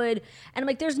Hollywood. And I'm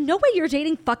like, there's no way you're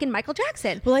dating fucking Michael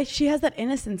Jackson. Well, like, she has that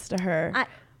innocence to her.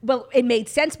 Well, it made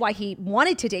sense why he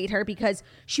wanted to date her because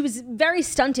she was very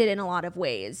stunted in a lot of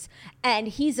ways. And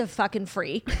he's a fucking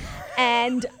freak.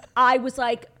 And I was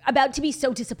like about to be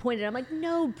so disappointed. I'm like,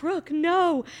 no, Brooke,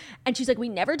 no. And she's like, we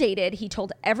never dated. He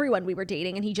told everyone we were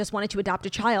dating and he just wanted to adopt a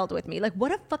child with me. Like,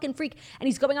 what a fucking freak. And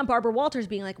he's going on Barbara Walters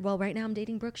being like, well, right now I'm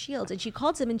dating Brooke Shields. And she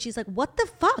calls him and she's like, what the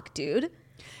fuck, dude?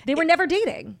 They were never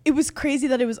dating. It was crazy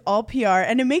that it was all PR,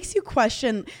 and it makes you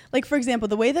question, like, for example,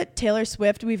 the way that Taylor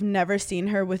Swift, we've never seen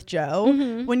her with Joe.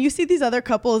 When you see these other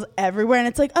couples everywhere and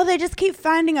it's like, oh, they just keep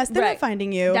finding us. They're not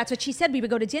finding you. That's what she said. We would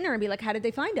go to dinner and be like, how did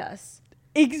they find us?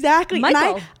 Exactly.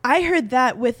 Michael. And I heard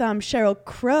that with Sheryl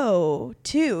Crow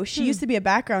too. She used to be a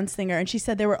background singer, and she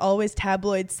said there were always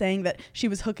tabloids saying that she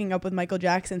was hooking up with Michael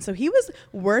Jackson. So he was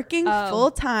working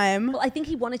full time. Well, I think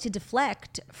he wanted to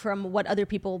deflect from what other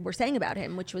people were saying about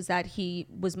him, which was that he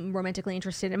was romantically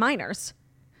interested in minors.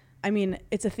 I mean,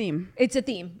 it's a theme. It's a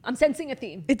theme. I'm sensing a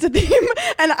theme. It's a theme.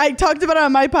 And I talked about it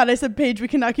on my pod. I said, Paige, we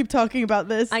cannot keep talking about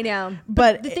this. I know.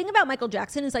 But the thing about Michael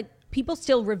Jackson is like people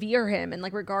still revere him and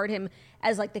like regard him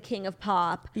as like the king of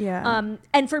pop. Yeah.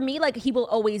 And for me, like he will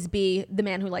always be the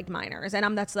man who liked minors.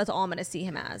 And that's all I'm going to see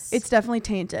him as. It's definitely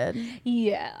tainted.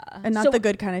 Yeah. And not the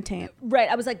good kind of taint. Right.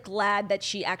 I was like glad that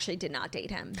she actually did not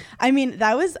date him. I mean,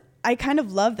 I kind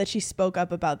of love that she spoke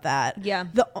up about that. Yeah.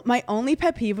 My only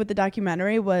pet peeve with the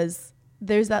documentary was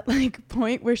there's that like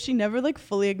point where she never like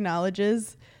fully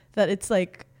acknowledges that it's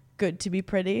like good to be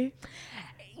pretty.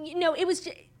 It was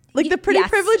like the pretty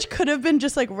privilege could have been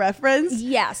just like referenced.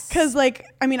 Yes. Because like,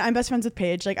 I mean, I'm best friends with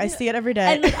Paige. Like I see it every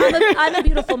day. And like, I'm a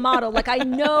beautiful model. Like I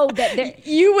know that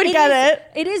you would get it.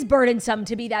 It is burdensome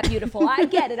to be that beautiful. I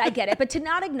get it. But to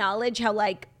not acknowledge how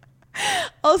like,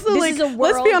 also, this like,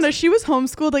 let's be honest, she was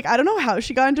homeschooled. Like, I don't know how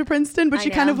she got into Princeton, but she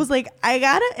kind of was like, I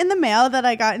got it in the mail that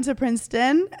I got into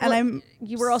Princeton. And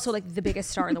you were also like the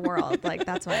biggest star in the world. Like,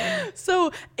 that's why.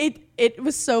 So it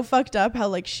was so fucked up how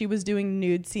like she was doing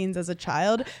nude scenes as a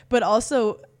child, but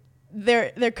also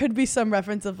there could be some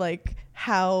reference of like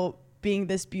how being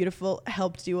this beautiful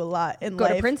helped you a lot in life.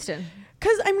 Go to Princeton.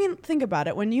 Because, I mean, think about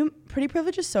it. Pretty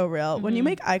privilege is so real. When you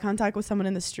make eye contact with someone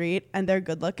in the street and they're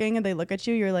good looking and they look at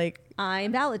you, you're like,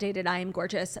 I'm validated. I am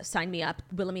gorgeous. Sign me up.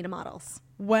 Wilhelmina Models.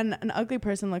 When an ugly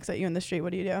person looks at you in the street,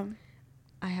 what do?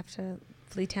 I have to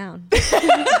flee town.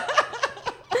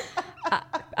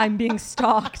 I'm being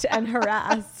stalked and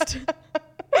harassed.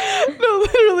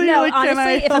 literally. No, like,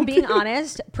 honestly, if I'm help being you?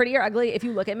 honest, Pretty or Ugly, if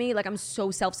you look at me, like I'm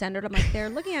so self-centered. I'm like, they're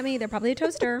looking at me. They're probably a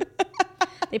toaster.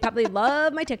 They probably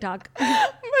love my TikTok.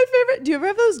 My favorite. Do you ever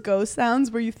have those ghost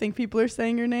sounds where you think people are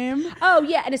saying your name? Oh,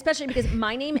 yeah. And especially because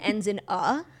my name ends in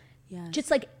Yes.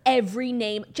 Just like every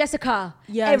name, Jessica,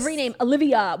 every name,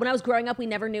 Olivia. When I was growing up, we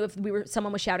never knew if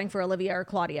someone was shouting for Olivia or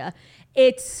Claudia.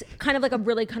 It's kind of like a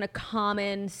really kind of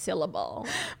common syllable.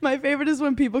 My favorite is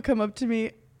when people come up to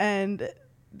me and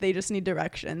they just need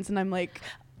directions, and I'm like,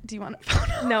 do you want a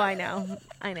photo? No, I know.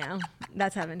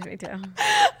 That's happened to me too.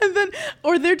 And then,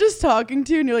 or they're just talking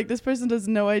to you and you're like, this person has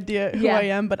no idea who I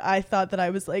am, but I thought that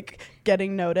I was like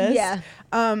getting noticed. Yeah.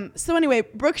 So anyway,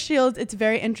 Brooke Shields, it's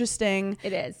very interesting.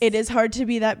 It is. It is hard to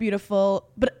be that beautiful,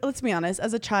 but let's be honest,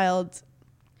 as a child,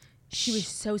 She was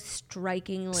so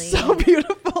strikingly so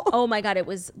beautiful. Oh my God. It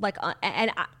was like,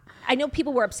 and I know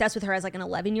people were obsessed with her as like an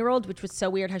 11-year-old, which was so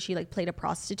weird how she like played a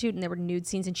prostitute and there were nude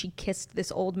scenes and she kissed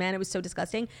this old man. It was so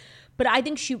disgusting. But I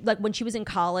think she, like when she was in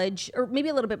college or maybe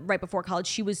a little bit right before college,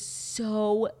 she was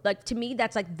so like, to me,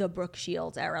 that's like the Brooke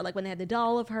Shields era. Like when they had the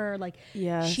doll of her, like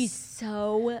she's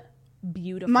so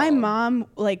beautiful. My mom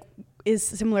like is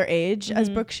similar age as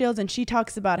Brooke Shields, and she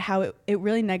talks about how it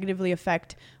really negatively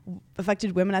affected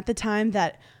women at the time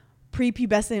that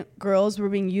prepubescent girls were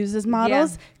being used as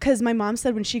models, because my mom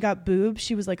said when she got boobs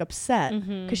she was like upset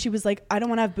because she was like, I don't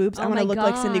want to have boobs, I want to look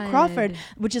like Cindy Crawford,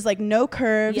 which is like no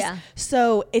curves.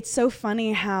 So it's so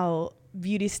funny how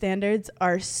beauty standards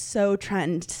are so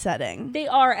trend setting. They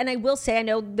are. And I will say, I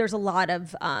know there's a lot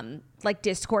of like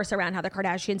discourse around how the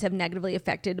Kardashians have negatively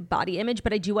affected body image,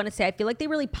 but I do want to say I feel like they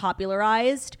really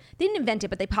popularized, they didn't invent it,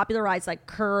 but they popularized like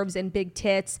curves and big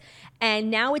tits, and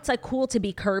now it's like cool to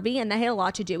be curvy, and that had a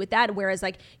lot to do with that. Whereas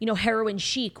like, you know, heroin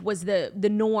chic was the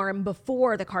norm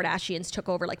before the Kardashians took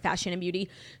over like fashion and beauty.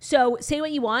 So say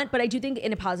what you want, but I do think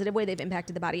in a positive way they've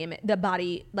impacted the body image, the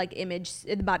body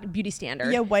beauty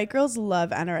standard. Yeah, white girls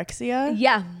love anorexia.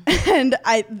 Yeah. And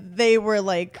they were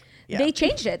like, they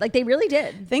changed it. Like they really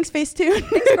did. Thanks, Facetune.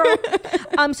 Thanks,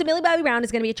 girl. So Millie Bobby Brown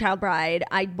is going to be a child bride.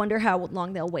 I wonder how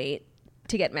long they'll wait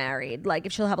to get married. Like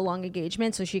if she'll have a long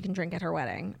engagement so she can drink at her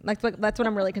wedding. Like that's what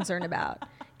I'm really concerned about.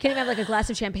 Can't even have like a glass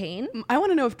of champagne. I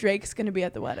want to know if Drake's going to be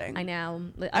at the wedding. I know.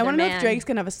 I want to know if Drake's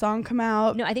going to have a song come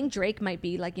out. No, I think Drake might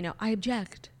be like, you know, I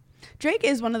object. Drake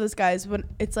is one of those guys when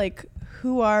it's like,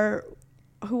 who are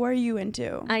you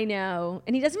into? I know.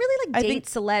 And he doesn't really like date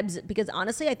celebs because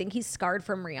honestly, I think he's scarred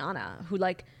from Rihanna, who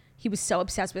like he was so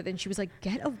obsessed with, and she was like,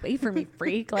 get away from me,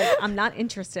 freak. Like, I'm not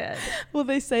interested. Well,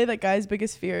 they say that guy's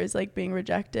biggest fear is like being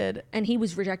rejected. And he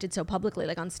was rejected so publicly,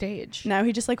 like on stage. Now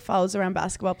he just like follows around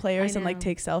basketball players and like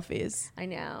takes selfies. I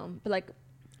know. But like,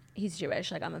 he's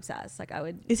Jewish. Like, I'm obsessed. Like, I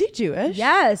would. Is he Jewish?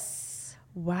 Yes.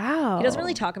 Wow. He doesn't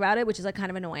really talk about it, which is like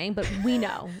kind of annoying, but we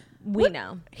know. We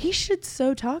know. He should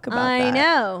so talk about that. I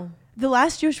know. The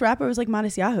last Jewish rapper was like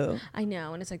Manisyahu. I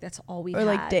know. And it's like, that's all we Or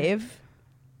like Dave.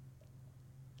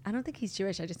 I don't think he's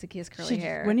Jewish. I just think he has curly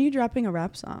hair. When are you dropping a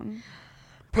rap song?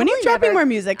 Probably when are you dropping more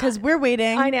music? Because we're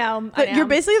waiting. I know. You're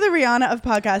basically the Rihanna of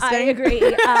podcasting. I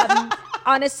agree.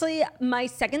 Honestly, my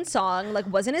second song like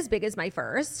wasn't as big as my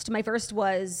first. My first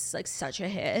was like such a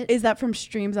hit. Is that from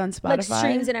streams on Spotify? Like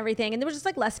streams and everything, and there was just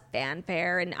like less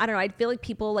fanfare, and I don't know. I feel like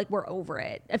people like were over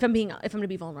it. If I'm gonna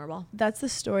be vulnerable, that's the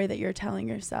story that you're telling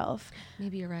yourself.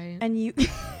 Maybe you're right. And you. Maybe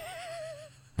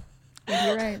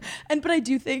you're right. But I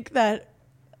do think that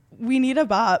we need a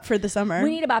bop for the summer.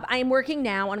 We need a bop. I am working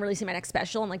now on releasing my next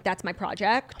special, and like that's my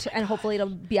project, and hopefully it'll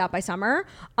be out by summer.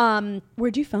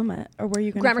 Where'd you film it, or were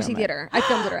you going to Gramercy Theater? I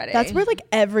filmed it already. That's where like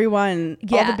everyone,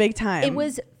 all the big time. It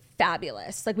was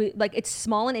fabulous. Like it's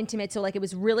small and intimate, so like it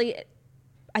was really.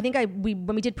 I think when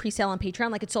we did pre-sale on Patreon,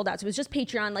 like it sold out. So it was just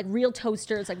Patreon, like real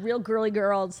toasters, like real girly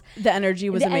girls. The energy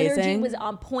was amazing. The energy was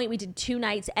on point. We did 2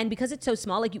 nights, and because it's so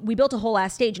small, like we built a whole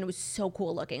ass stage, and it was so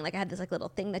cool looking. Like I had this like little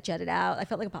thing that jetted out. I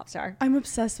felt like a pop star. I'm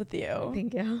obsessed with you.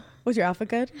 Thank you. Was your outfit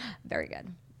good? Very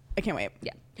good. I can't wait.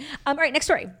 Yeah. All right, next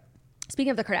story.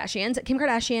 Speaking of the Kardashians, Kim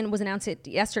Kardashian was announced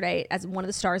yesterday as one of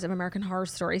the stars of American Horror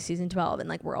Story season 12, and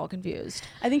like we're all confused.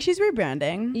 I think she's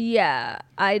rebranding. Yeah,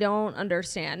 I don't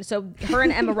understand. So her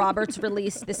and Emma Roberts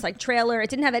released this like trailer. It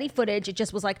didn't have any footage. It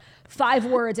just was like 5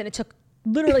 words, and it took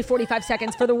literally 45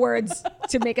 seconds for the words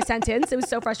to make a sentence. It was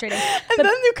so frustrating. And then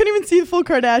you couldn't even see the full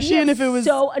Kardashian if it was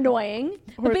so annoying.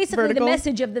 But basically vertical. The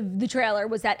message of the trailer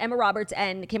was that Emma Roberts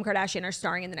and Kim Kardashian are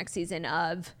starring in the next season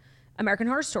of American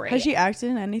Horror Story. Has she acted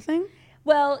in anything?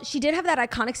 Well, she did have that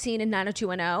iconic scene in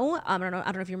 90210. I don't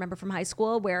know if you remember from high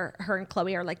school, where her and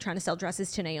Chloe are like trying to sell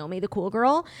dresses to Naomi, the cool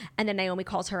girl, and then Naomi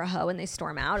calls her a hoe and they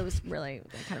storm out. It was really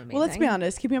kind of amazing. Well, let's be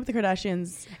honest. Keeping Up with the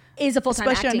Kardashians is a full-time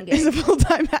acting gig. Is a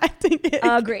full-time acting gig.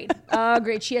 Agreed.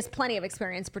 She has plenty of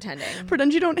experience pretending.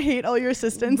 Pretend you don't hate all your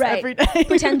assistants every day.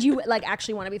 Pretend you like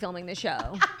actually want to be filming the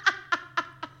show.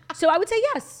 So I would say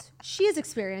yes, she is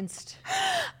experienced.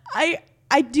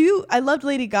 I do. I loved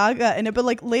Lady Gaga in it, but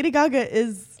like Lady Gaga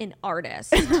is an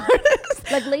artist.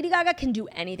 Like Lady Gaga can do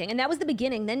anything, and that was the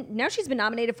beginning. Then now she's been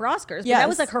nominated for Oscars. But that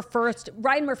was like her first.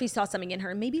 Ryan Murphy saw something in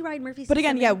her. Maybe Ryan Murphy. But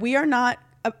again, yeah, we are not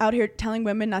out here telling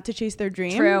women not to chase their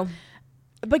dream. True.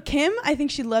 But Kim, I think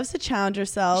she loves to challenge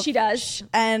herself. She does,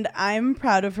 and I'm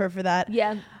proud of her for that.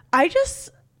 Yeah.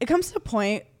 It comes to a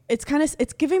point. It's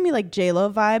giving me like J-Lo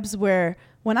vibes, where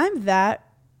when I'm that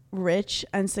rich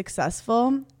and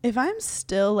successful, if I'm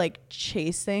still like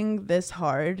chasing this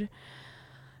hard,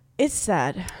 it's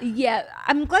sad. Yeah,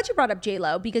 I'm glad you brought up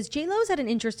J-Lo, because J-Lo's at an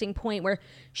interesting point where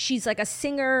she's like a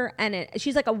singer and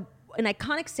she's like an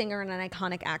iconic singer and an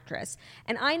iconic actress.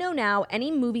 And I know now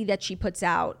any movie that she puts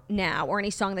out now, or any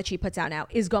song that she puts out now,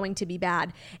 is going to be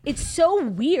bad. It's so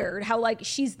weird how like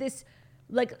she's this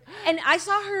like, and I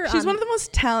saw her. She's one of the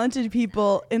most talented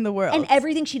people in the world, and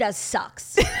everything she does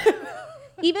sucks.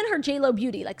 Even her J-Lo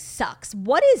beauty like sucks.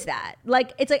 What is that?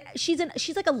 Like, it's like she's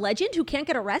like a legend who can't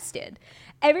get arrested.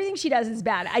 Everything she does is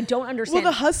bad. I don't understand.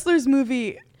 Well, the Hustlers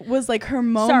movie was like her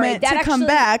moment to come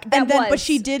back, and then but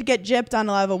she did get gypped on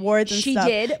a lot of awards and stuff.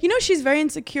 She did. You know, she's very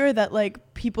insecure that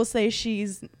like people say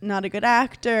she's not a good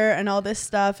actor and all this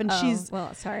stuff, and she's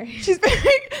very.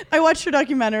 I watched her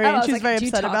documentary and she's very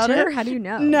upset about it. How do you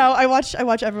know? No, I watch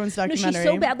everyone's documentary. No, she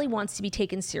so badly wants to be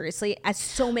taken seriously as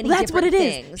so many. That's what it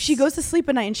things. is. She goes to sleep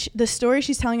at night, and the story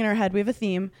she's telling in her head, we have a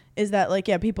theme, is that like,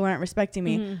 yeah, people aren't respecting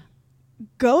me. Mm-hmm.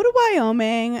 Go to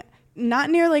Wyoming, not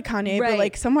near like Kanye, but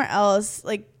like somewhere else,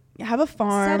 like have a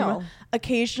farm. Settle.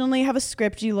 Occasionally have a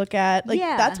script you look at. Like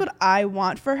that's what I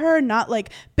want for her, not like,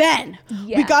 Ben,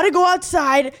 we gotta go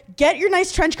outside, get your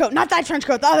nice trench coat, not that trench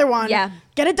coat, the other one. Yeah.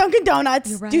 Get a Dunkin'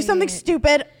 Donuts, do something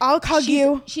stupid, I'll hug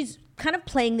you. She's kind of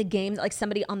playing the game that like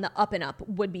somebody on the up and up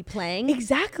would be playing.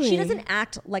 Exactly. She doesn't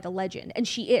act like a legend, and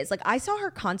she is. Like, I saw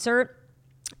her concert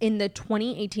in the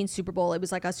 2018 Super Bowl. It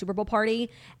was like a Super Bowl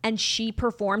party, and she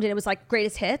performed, and it was like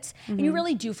greatest hits. Mm-hmm. And you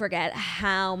really do forget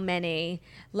how many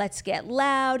Let's Get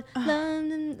Loud,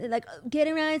 like Get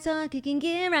It Right so I can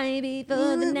get right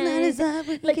before the night is up,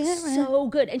 like so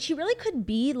good. And she really could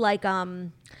be like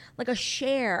a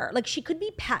Cher. Like she could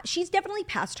be she's definitely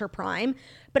past her prime,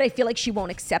 but I feel like she won't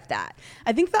accept that.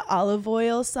 I think the olive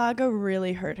oil saga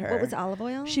really hurt her. What was olive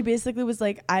oil? She basically was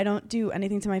like, I don't do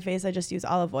anything to my face, I just use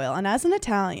olive oil. And as an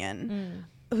Italian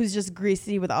who's just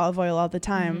greasy with olive oil all the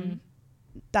time,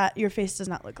 that your face does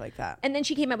not look like that. And then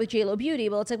she came out with J-Lo Beauty.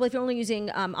 Well, it's like, well, if you're only using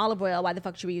olive oil, why the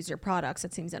fuck should we use your products?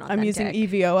 It seems inauthentic. I'm using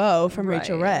EVOO from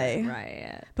Rachel Ray.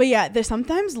 Right. But yeah, there's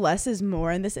sometimes less is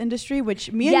more in this industry,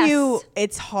 which me and you,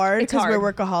 it's hard because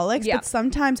we're workaholics. But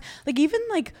sometimes, like even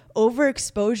like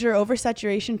overexposure,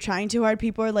 oversaturation, trying too hard,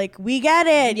 people are like, we get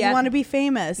it. You want to be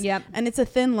famous. Yep. And it's a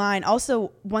thin line.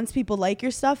 Also, once people like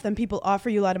your stuff, then people offer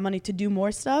you a lot of money to do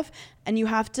more stuff. And you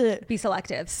have to be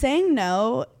selective. Saying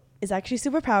no is actually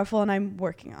super powerful, and I'm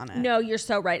working on it. No, you're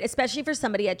so right. Especially for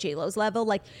somebody at J-Lo's level,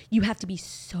 like you have to be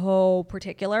so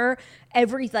particular.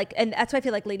 And that's why I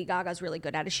feel like Lady Gaga's really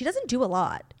good at it. She doesn't do a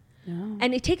lot. No.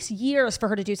 And it takes years for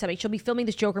her to do something. She'll be filming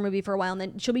this Joker movie for a while, and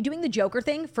then she'll be doing the Joker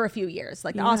thing for a few years,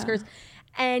 like the Oscars.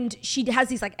 And she has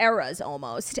these like eras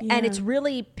almost, and it's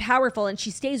really powerful, and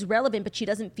she stays relevant, but she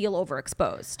doesn't feel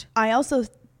overexposed. I also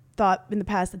thought in the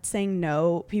past that saying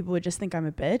no, people would just think I'm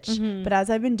a bitch. But as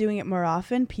I've been doing it more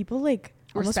often, people like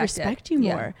almost respect you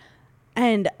more.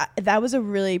 And that was a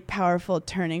really powerful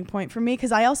turning point for me,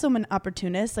 because I also am an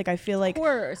opportunist. Like I feel like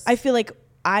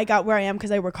I got where I am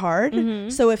because I work hard.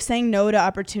 So if saying no to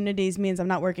opportunities means I'm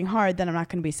not working hard, then I'm not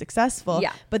going to be successful.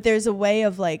 But there's a way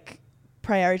of like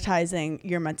prioritizing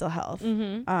your mental health.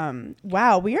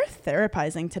 Wow, we are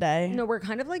therapizing today. No, we're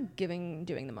kind of like doing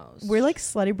the most. We're like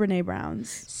slutty Brene Browns.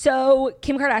 So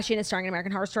Kim Kardashian is starring in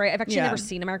American Horror Story. I've actually never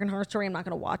seen American Horror Story. I'm not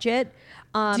going to watch it.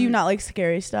 Do you not like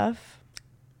scary stuff?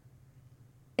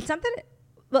 It's not that.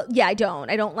 Well, yeah, I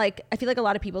don't like. I feel like a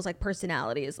lot of people's like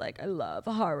personality is like, I love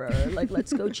horror. Like,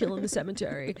 let's go chill in the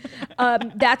cemetery.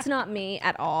 That's not me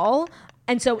at all.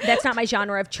 And so that's not my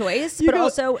genre of choice.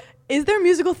 Also, is there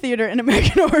musical theater in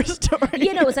American Horror Story?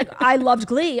 It's like, I loved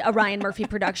Glee, a Ryan Murphy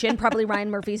production, probably Ryan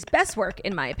Murphy's best work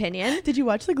in my opinion. Did you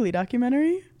watch the Glee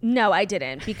documentary? No, I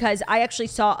didn't, because I actually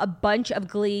saw a bunch of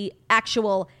Glee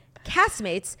actual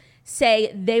castmates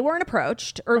say they weren't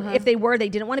approached, or if they were, they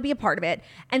didn't want to be a part of it.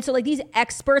 And so like these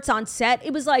experts on set,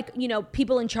 it was like, you know,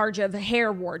 people in charge of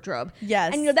hair wardrobe.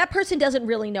 Yes. And you know, that person doesn't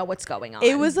really know what's going on.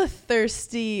 It was a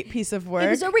thirsty piece of work. It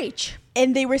was a reach.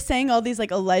 And they were saying all these like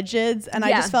allegeds, and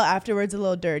I just felt afterwards a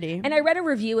little dirty. And I read a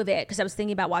review of it because I was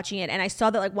thinking about watching it, and I saw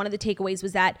that like one of the takeaways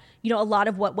was that, you know, a lot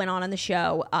of what went on the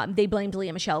show, they blamed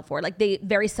Lea Michele for. Like they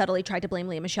very subtly tried to blame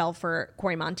Lea Michele for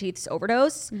Corey Monteith's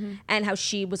overdose and how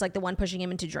she was like the one pushing him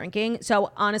into drinking.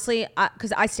 So honestly,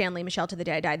 because I stand Lea Michele to the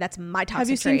day I die, that's my toxic Have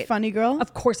you trait. seen Funny Girl?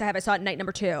 Of course I have. I saw it night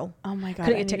number 2. Oh my God.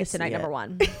 Couldn't get tickets to night number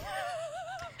 1.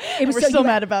 We're still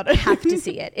mad about it. Have to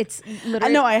see it. It's literally. I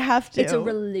know, I have to. It's a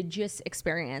religious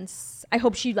experience. I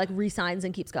hope she like resigns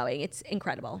and keeps going. It's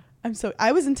incredible.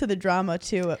 I was into the drama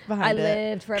too behind it. I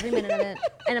lived for every minute of it.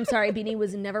 And I'm sorry, Beanie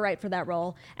was never right for that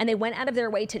role. And they went out of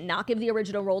their way to not give the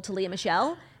original role to Lea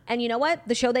Michele. And you know what?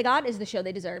 The show they got is the show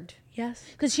they deserved. Yes.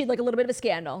 Because she had like a little bit of a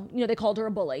scandal. You know, they called her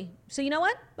a bully. So you know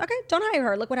what? Okay, don't hire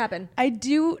her. Look what happened. I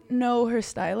do know her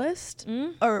stylist,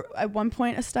 or at one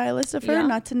point a stylist of her, Yeah.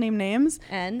 not to name names.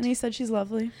 And he said she's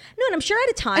lovely. No, and I'm sure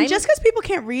at a time. And just because people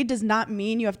can't read does not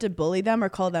mean you have to bully them or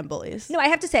call them bullies. No, I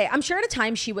have to say, I'm sure at a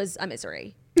time she was a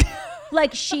misery.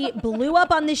 Like she blew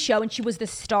up on this show and she was the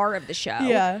star of the show.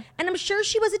 Yeah. And I'm sure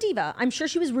she was a diva. I'm sure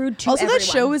she was rude to also, everyone. that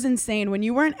show was insane. When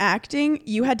you weren't acting,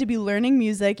 you had to be learning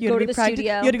music. You Go had to to be the practicing.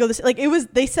 studio. You had to go to like it was.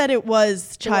 They said it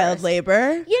was child worst.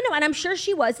 labor. You know, and I'm sure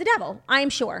she was the devil. I am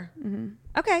sure.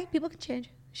 Okay, people can change.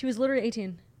 She was literally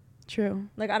 18. True.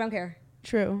 Like, I don't care.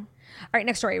 True. All right,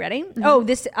 next story. Ready? Oh,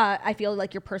 this I feel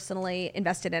like you're personally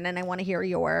invested in, and I want to hear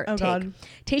your take. God.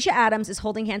 Tasha Adams is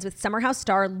holding hands with Summer House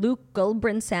star Luke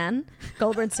Gulbranson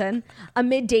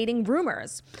amid dating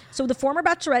rumors. So the former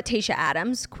Bachelorette Tasha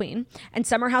Adams, Queen, and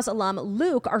Summer House alum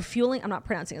Luke are fueling. I'm not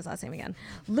pronouncing his last name again.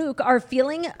 Luke are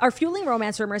fueling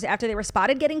romance rumors after they were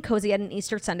spotted getting cozy at an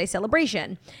Easter Sunday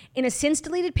celebration. In a since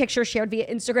deleted picture shared via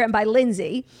Instagram by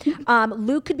Lindsay,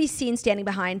 Luke could be seen standing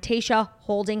behind Tasha,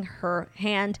 holding her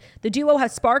hand. The duo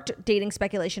has sparked dating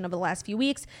speculation over the last few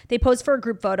weeks. They posed for a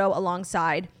group photo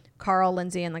alongside Carl,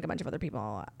 Lindsay, and like a bunch of other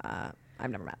people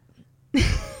I've never met.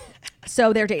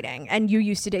 So they're dating, and you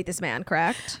used to date this man,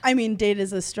 correct? I mean, date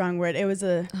is a strong word. It was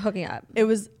a hooking up. It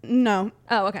was no.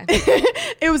 Oh, okay.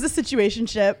 It was a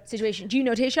situationship. Situation. Do you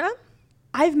know Tasha?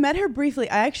 I've met her briefly.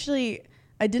 I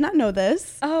did not know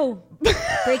this. Oh,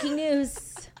 breaking news.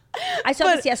 I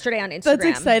saw this yesterday on Instagram. That's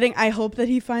exciting. I hope that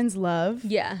he finds love.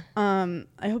 Yeah.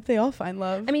 I hope they all find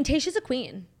love. I mean, Tasha's a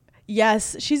queen.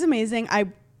 Yes, she's amazing. I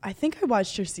think I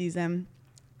watched her season.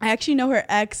 I actually know her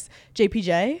ex,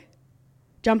 JPJ.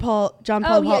 John Paul Jones.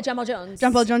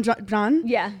 John Paul John.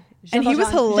 Yeah. And he was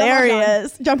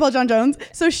hilarious. John Paul Jones.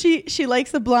 So she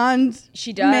likes the blonde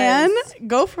man.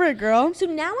 Go for it, girl. So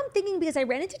now I'm thinking, because I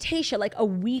ran into Tasha like a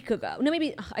week ago. No,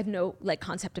 maybe I have no like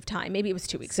concept of time. Maybe it was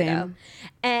 2 weeks ago.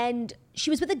 And she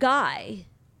was with a guy.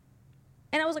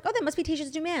 And I was like, oh, that must be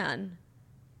Tasha's new man.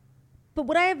 But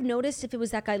would I have noticed if it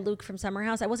was that guy Luke from Summer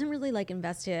House? I wasn't really like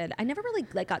invested. I never really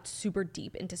like got super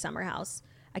deep into Summer House.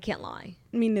 I can't lie.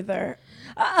 Me neither.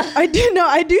 I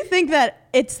do think that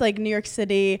it's like New York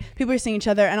City. People are seeing each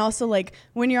other. And also like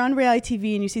when you're on reality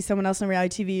TV and you see someone else on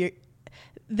reality TV,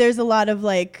 there's a lot of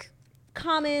like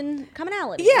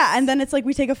commonality. Yeah, and then it's like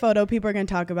we take a photo, people are going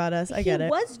to talk about us. I get it. He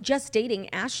was just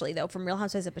dating Ashley, though, from Real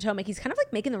Housewives of Potomac. He's kind of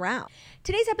like making the round.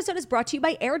 Today's episode is brought to you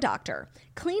by Air Doctor.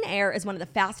 Clean air is one of the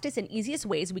fastest and easiest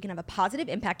ways we can have a positive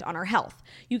impact on our health.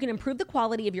 You can improve the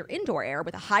quality of your indoor air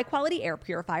with a high-quality air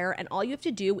purifier, and all you have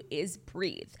to do is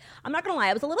breathe. I'm not going to lie,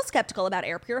 I was a little skeptical about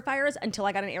air purifiers until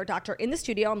I got an Air Doctor in the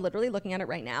studio. I'm literally looking at it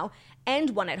right now, and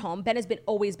one at home. Ben has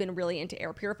always been really into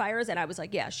air purifiers, and I was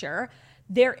like, yeah, sure.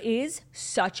 There is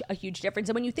such a huge difference.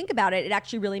 And when you think about it, it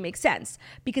actually really makes sense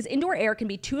because indoor air can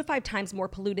be 2 to 5 times more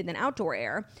polluted than outdoor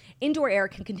air. Indoor air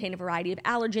can contain a variety of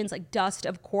allergens like dust,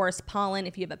 of course, pollen.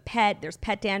 If you have a pet, there's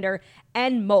pet dander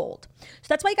and mold. So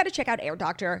that's why you got to check out Air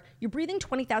Doctor. You're breathing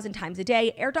 20,000 times a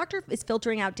day. Air Doctor is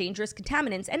filtering out dangerous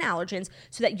contaminants and allergens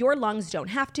so that your lungs don't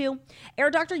have to.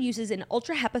 Air Doctor uses an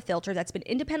ultra HEPA filter that's been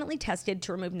independently tested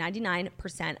to remove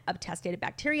 99% of tested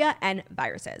bacteria and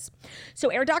viruses. So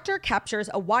Air Doctor captures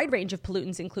a wide range of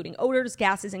pollutants, including odors,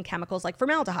 gases, and chemicals like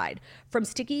formaldehyde. From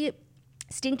stinky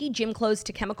gym clothes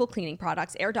to chemical cleaning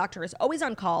products, Air Doctor is always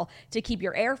on call to keep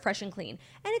your air fresh and clean.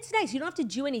 And it's nice. You don't have to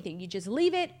do anything. You just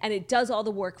leave it, and it does all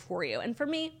the work for you. And for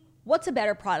me, What's a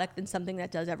better product than something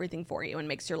that does everything for you and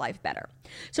makes your life better?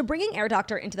 So bringing Air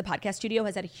Doctor into the podcast studio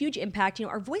has had a huge impact. You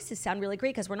know, our voices sound really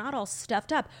great because we're not all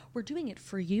stuffed up. We're doing it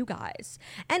for you guys.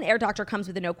 And Air Doctor comes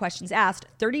with a no questions asked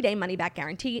 30-day money-back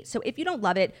guarantee. So if you don't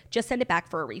love it, just send it back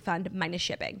for a refund minus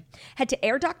shipping. Head to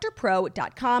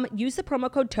airdoctorpro.com, use the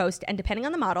promo code TOAST, and depending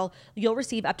on the model, you'll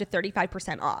receive up to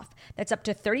 35% off. That's up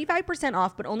to 35%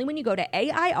 off, but only when you go to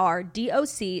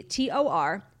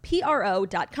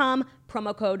airdoctorpro.com,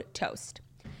 promo code TOAST.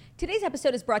 Today's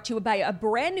episode is brought to you by a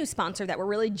brand new sponsor that we're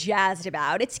really jazzed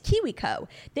about. It's KiwiCo.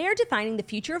 They are defining the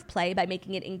future of play by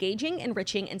making it engaging,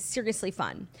 enriching, and seriously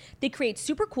fun. They create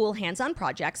super cool hands-on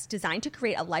projects designed to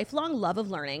create a lifelong love of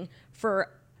learning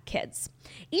for kids.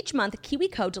 Each month,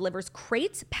 KiwiCo delivers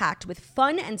crates packed with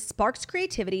fun and sparks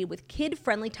creativity with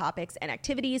kid-friendly topics and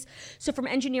activities. So from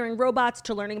engineering robots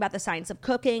to learning about the science of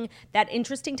cooking, that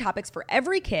interesting topics for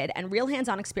every kid and real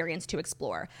hands-on experience to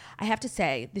explore. I have to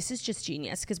say, this is just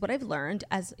genius because what I've learned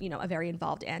as, you know, a very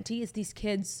involved auntie is these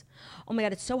kids, oh my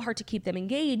God, it's so hard to keep them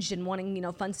engaged and wanting, you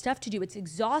know, fun stuff to do. It's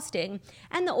exhausting.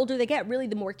 And the older they get, really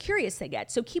the more curious they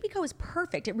get. So KiwiCo is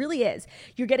perfect. It really is.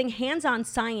 You're getting hands-on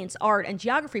science, art, and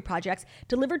geography projects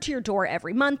delivered to your door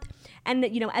every month. And,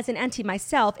 you know, as an auntie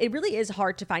myself, it really is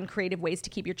hard to find creative ways to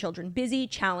keep your children busy,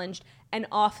 challenged, and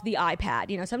off the iPad.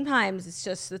 You know, sometimes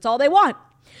it's all they want.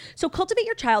 So cultivate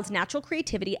your child's natural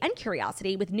creativity and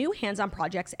curiosity with new hands-on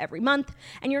projects every month.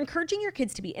 And you're encouraging your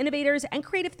kids to be innovators and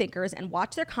creative thinkers and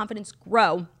watch their confidence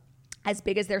grow as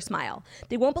big as their smile.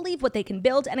 They won't believe what they can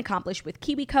build and accomplish with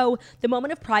KiwiCo. The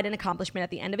moment of pride and accomplishment at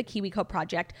the end of a KiwiCo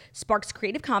project sparks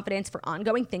creative confidence for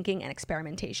ongoing thinking and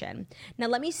experimentation. Now,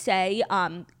 let me say,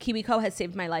 KiwiCo has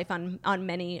saved my life on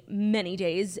many, many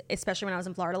days, especially when I was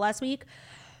in Florida last week.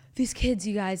 These kids,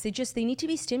 you guys, they need to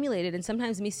be stimulated, and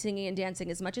sometimes me singing and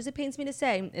dancing, as much as it pains me to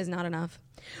say, is not enough.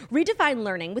 Redefine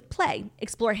learning with play.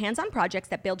 Explore hands-on projects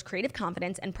that build creative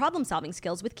confidence and problem-solving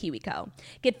skills with KiwiCo.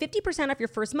 Get 50% off your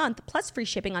first month plus free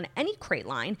shipping on any crate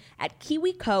line at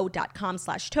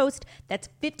kiwico.com/toast. That's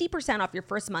 50% off your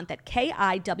first month at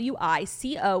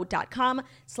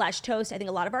kiwico.com/toast. I think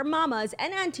a lot of our mamas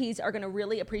and aunties are going to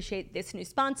really appreciate this new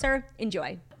sponsor.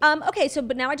 Enjoy. Okay,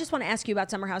 but now I just want to ask you about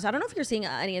Summer House. I don't know if you're seeing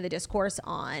any of the discourse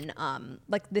on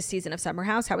like this season of Summer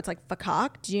House, how it's like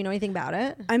fakak. Do you know anything about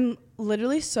it? I'm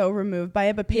literally so removed by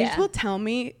it, but Paige will tell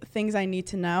me things I need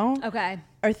to know. Okay.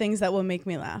 Or things that will make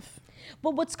me laugh.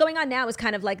 Well, what's going on now is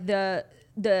kind of like the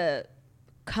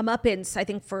comeuppance, I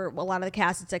think, for a lot of the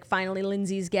cast. It's like finally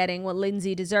Lindsay's getting what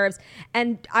Lindsay deserves.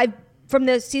 And from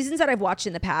the seasons that I've watched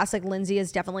in the past, like Lindsay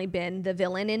has definitely been the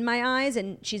villain in my eyes,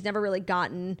 and she's never really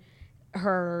gotten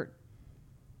her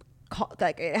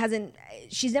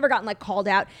she's never gotten like called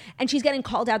out, and she's getting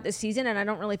called out this season, and I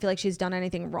don't really feel like she's done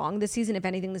anything wrong this season. If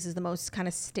anything, this is the most kind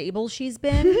of stable she's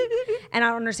been. And I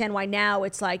don't understand why now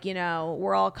it's like, you know,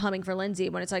 we're all coming for Lindsay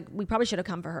when it's like we probably should have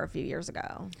come for her a few years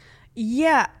ago.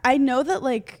 Yeah, I know that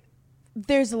like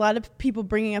there's a lot of people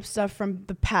bringing up stuff from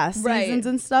the past seasons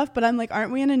and stuff, but I'm like,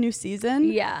 aren't we in a new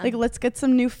season? Yeah. Like, let's get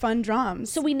some new fun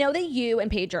drums. So we know that you and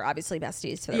Paige are obviously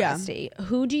besties for the bestie.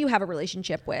 Who do you have a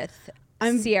relationship with?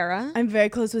 Sierra. I'm very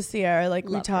close with Sierra. Like,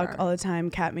 we talk her all the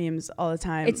time, cat memes all the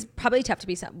time. It's probably tough to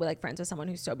be like friends with someone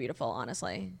who's so beautiful,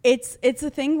 honestly. It's a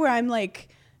thing where I'm like,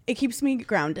 it keeps me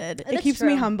grounded. It keeps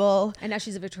me humble. And now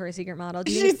she's a Victoria's Secret model.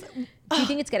 Do you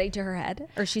think it's getting to her head,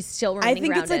 or she's still remaining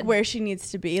grounded? I think it's like where she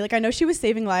needs to be. Like, I know she was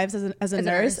saving lives as a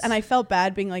nurse, and I felt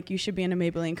bad being like, you should be in a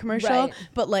Maybelline commercial,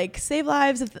 but like, save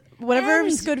lives, whatever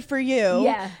is good for you.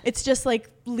 Yeah. It's just like,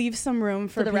 leave some room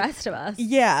for the rest of us.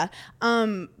 Yeah.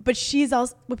 But she's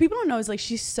also, what people don't know is like,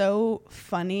 she's so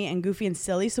funny and goofy and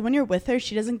silly. So when you're with her,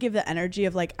 she doesn't give the energy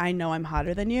of like, I know I'm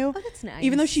hotter than you. Oh, that's nice.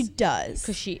 Even though she does.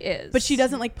 Because she is. But she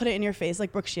doesn't like put it in your face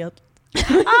like Brooke Shields.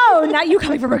 Oh, not you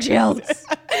coming for Brooke Shields.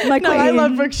 No, I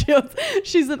love Brooke Shields.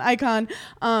 She's an icon.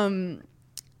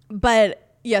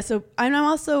 But yeah, so I'm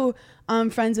also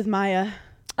friends with Maya.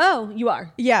 Oh, you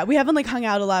are? Yeah, we haven't like hung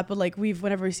out a lot, but like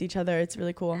whenever we see each other, it's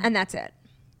really cool. And that's it.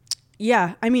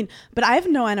 Yeah, I mean, but I have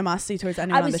no animosity towards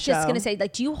anyone on the show. I was just going to say,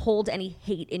 like, do you hold any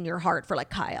hate in your heart for like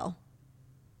Kyle?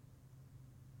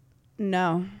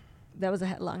 No. That was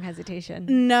a long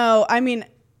hesitation. No, I mean,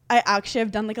 I actually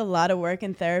have done like a lot of work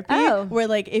in therapy where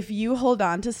like if you hold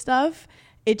on to stuff,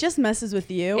 it just messes with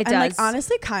you. It and does. Like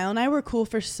honestly, Kyle and I were cool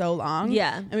for so long.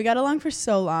 Yeah. And we got along for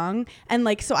so long. And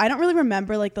like, so I don't really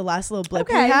remember like the last little blip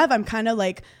we have. I'm kind of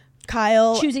like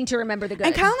Kyle choosing to remember the good.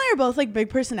 And Kyle and I are both like big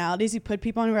personalities. You put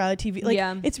people on reality TV. Like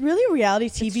it's really a reality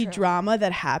TV drama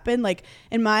that happened. Like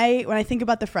when I think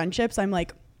about the friendships, I'm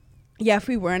like, yeah, if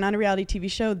we weren't on a reality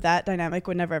TV show, that dynamic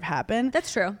would never have happened.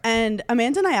 That's true. And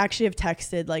Amanda and I actually have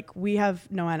texted, like, we have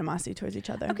no animosity towards each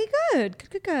other. Okay, good.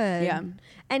 Yeah.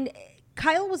 And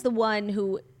Kyle was the one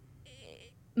who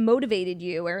motivated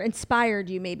you or inspired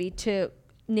you maybe to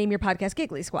name your podcast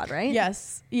Giggly Squad, right?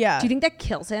 Yes. Yeah. Do you think that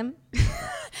kills him?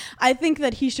 I think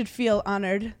that he should feel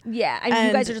honored. Yeah. I mean,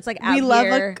 you guys are just like out we love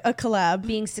here a collab.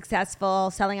 being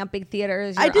successsul, selling out big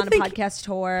theaters. You're on a podcast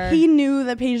tour. He knew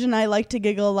that Paige and I like to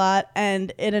giggle a lot,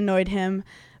 and it annoyed him.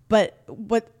 But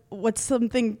what's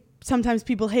something sometimes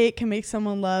people hate can make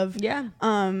someone love. Yeah.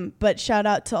 But shout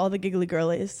out to all the giggly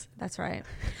girlies. That's right.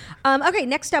 Okay,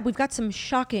 next up, we've got some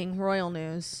shocking royal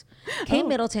news. Kate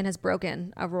Middleton has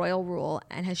broken a royal rule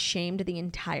and has shamed the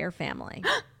entire family.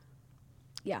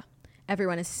 Yeah.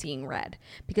 Everyone is seeing red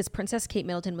because Princess Kate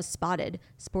Middleton was spotted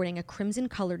sporting a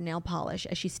crimson-colored nail polish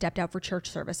as she stepped out for church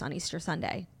service on Easter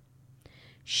Sunday.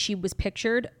 She was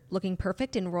pictured looking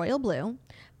perfect in royal blue,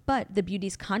 but the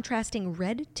beauty's contrasting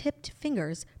red-tipped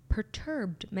fingers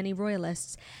perturbed many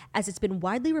royalists, as it's been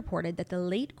widely reported that the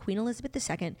late Queen Elizabeth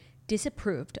II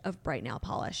disapproved of bright nail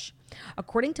polish.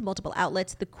 According to multiple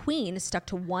outlets, the Queen stuck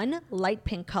to one light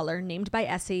pink color named by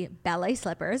Essie ballet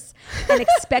slippers and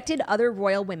expected other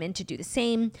royal women to do the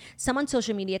same. Some on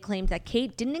social media claimed that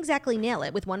Kate didn't exactly nail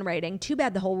it, with one writing, "Too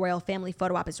bad the whole royal family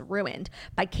photo op is ruined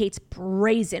by Kate's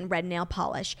brazen red nail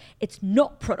polish. It's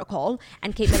not protocol,"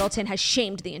 and Kate Middleton has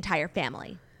shamed the entire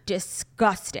family.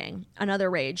 Disgusting. Another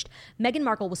raged. Meghan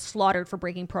Markle was slaughtered for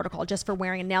breaking protocol just for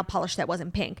wearing a nail polish that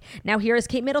wasn't pink. Now here is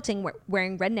Kate Middleton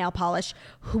wearing red nail polish.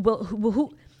 Who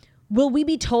will we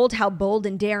be told how bold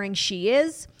and daring she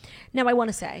is? Now I want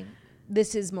to say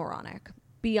this is moronic,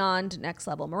 beyond next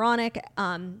level moronic.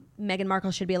 Meghan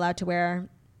Markle should be allowed to wear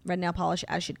red nail polish,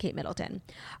 as should Kate Middleton.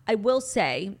 I will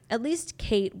say, at least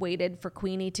Kate waited for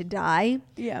Queenie to die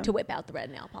to whip out the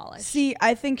red nail polish. See,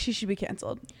 I think she should be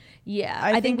canceled. Yeah,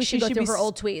 I think we should go through her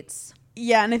old tweets.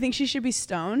 Yeah, and I think she should be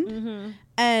stoned. Mm-hmm.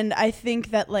 And I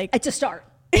think that, like... It's a start.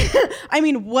 I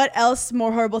mean, what else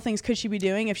more horrible things could she be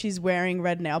doing if she's wearing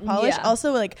red nail polish? Yeah.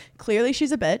 Also, like, clearly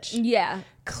she's a bitch. Yeah.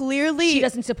 Clearly... She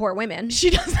doesn't support women.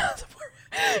 She does not support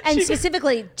and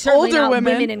specifically, certainly older not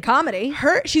women in comedy.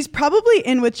 She's probably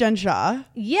in with Jen Shah.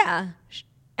 Yeah.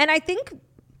 And I think,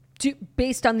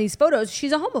 based on these photos,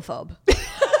 she's a homophobe.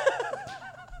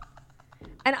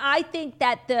 And I think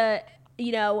that the,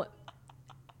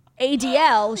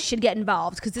 ADL should get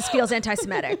involved because this feels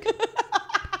anti-Semitic.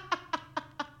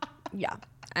 Yeah.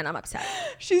 And I'm upset.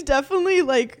 She's definitely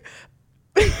like...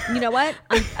 You know what?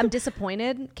 I'm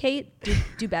disappointed, Kate.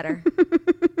 Do better.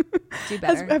 Do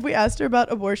better. Have we asked her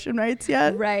about abortion rights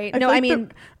yet? Right. No, I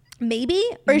mean, maybe.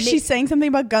 Or is she saying something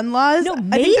about gun laws? No,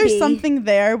 maybe. I think there's something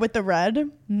there with the red.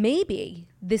 Maybe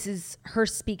this is her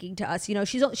speaking to us.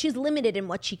 She's limited in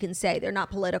what she can say. They're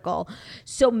not political.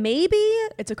 So maybe.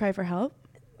 It's a cry for help.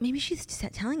 Maybe she's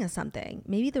telling us something.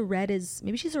 Maybe the red is,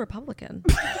 maybe she's a Republican.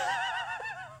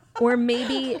 Or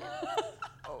maybe...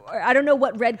 I don't know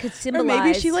what red could symbolize. Or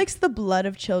maybe she likes the blood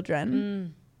of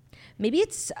children. Maybe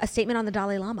it's a statement on the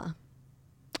Dalai Lama.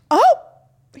 Oh!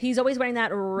 He's always wearing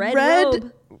that red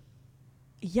robe.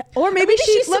 Yeah. Or maybe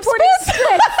she's supporting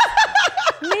spritz.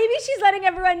 Maybe she's letting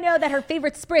everyone know that her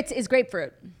favorite spritz is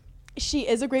grapefruit. She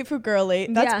is a grapefruit girly.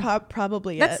 That's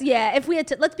probably it. Yeah, if we had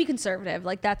to, let's be conservative.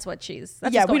 Like, that's what she's.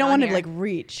 That's we don't want to like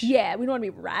reach. Yeah, we don't want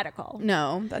to be radical.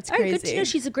 No, that's crazy. All right, good to know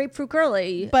she's a grapefruit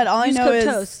girly. But all I know is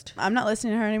toast. I'm not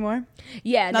listening to her anymore.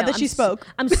 Yeah, not that she spoke.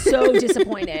 I'm so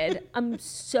disappointed.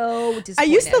 I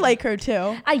used to like her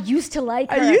too. I used to like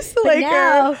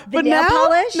her. But nail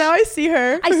polish. Now I see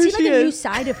her. I see like a new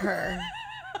side of her,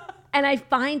 and I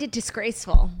find it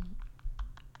disgraceful.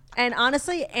 And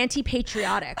honestly,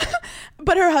 anti-patriotic.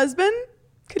 But her husband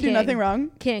could do nothing wrong.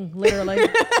 King, literally.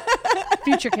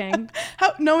 Future king.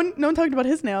 No one talked about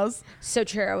his nails. So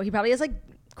true. He probably has like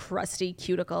crusty,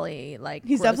 cuticle-y, like.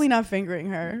 He's definitely not fingering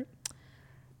her.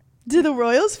 Do the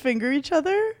royals finger each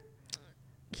other?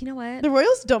 You know what? The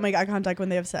royals don't make eye contact when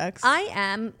they have sex. I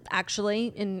am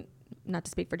actually not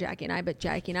to speak for Jackie and I, but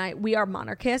Jackie and I, we are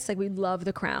monarchists. Like, we love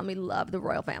the crown. We love the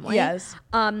royal family. Yes.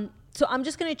 So I'm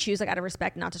just going to choose, like, out of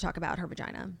respect, not to talk about her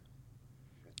vagina.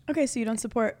 Okay, so you don't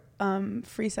support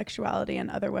free sexuality in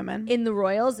other women? In the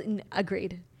royals?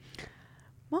 Agreed.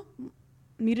 Well,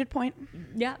 muted point.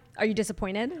 Yeah. Are you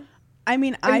disappointed? I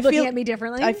mean, Are you looking at me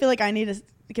differently? I feel like I need to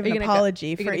give an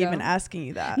apology for even asking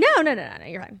you that. No,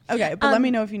 you're fine. Okay, but let me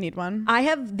know if you need one. I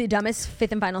have the dumbest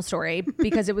fifth and final story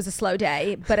because it was a slow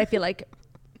day, but I feel like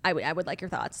I would like your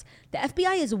thoughts. The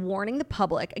FBI is warning the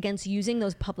public against using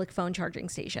those public phone charging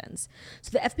stations. So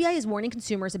the FBI is warning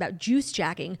consumers about juice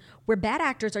jacking, where bad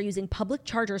actors are using public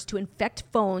chargers to infect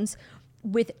phones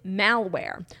with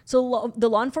malware. So the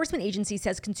law enforcement agency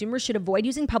says consumers should avoid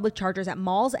using public chargers at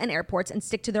malls and airports and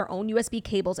stick to their own USB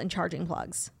cables and charging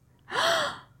plugs.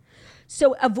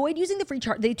 So avoid using the free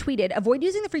they tweeted, avoid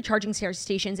using the free charging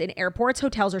stations in airports,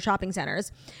 hotels, or shopping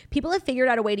centers. People have figured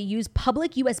out a way to use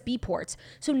public USB ports.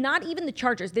 So not even the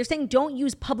chargers. They're saying don't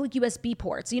use public USB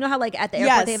ports. You know how like at the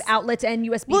airport they have outlets and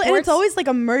USB ports? And it's always like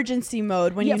emergency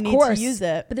mode when you need to use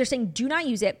it. But they're saying do not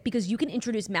use it because you can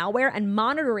introduce malware and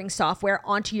monitoring software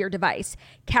onto your device.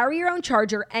 Carry your own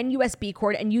charger and USB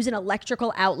cord and use an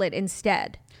electrical outlet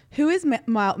instead. Who is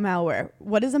malware?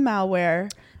 What is a malware?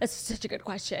 That's such a good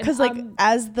question. Because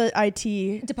as the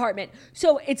IT department.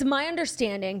 So it's my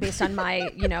understanding based on my,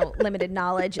 limited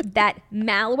knowledge that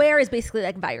malware is basically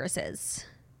like viruses.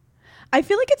 I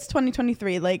feel like it's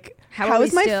 2023. Like, how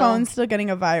is my phone still getting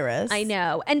a virus? I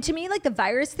know. And to me, like the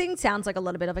virus thing sounds like a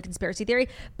little bit of a conspiracy theory,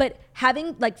 but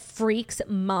having like freaks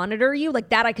monitor you, like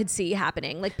that I could see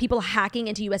happening. Like people hacking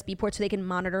into USB ports so they can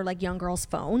monitor like young girls'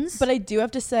 phones. But I do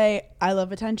have to say, I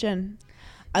love attention.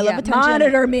 I love attention.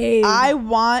 Monitor me. I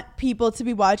want people to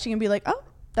be watching and be like, oh,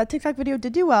 that TikTok video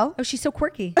did do well. Oh, she's so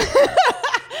quirky.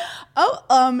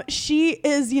 She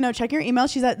is, checking her email.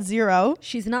 She's at 0.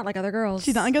 She's not like other girls.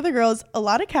 She's not like other girls. A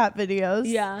lot of cat videos.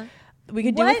 Yeah. We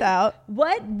could do without.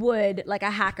 What would like a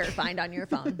hacker find on your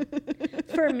phone?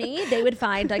 For me, they would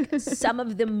find like some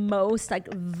of the most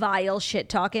like vile shit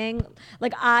talking.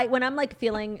 Like when I'm like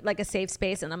feeling like a safe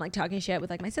space and I'm like talking shit with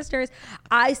like my sisters,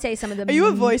 I say some of the. Are you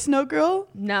a voice note girl?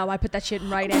 No, I put that shit in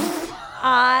writing.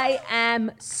 I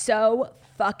am so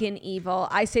fucking evil.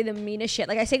 I say the meanest shit.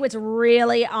 Like I say what's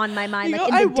really on my mind. Like in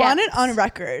the I depths. Want it on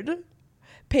record.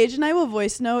 Paige and I will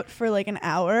voice note for like an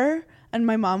hour. And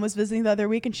my mom was visiting the other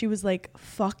week and she was like,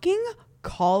 fucking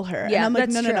call her. Yeah, and I'm like,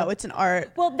 that's no, it's an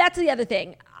art. Well, that's the other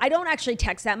thing. I don't actually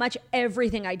text that much.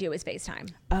 Everything I do is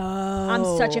FaceTime. Oh. I'm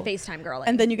such a FaceTime girl.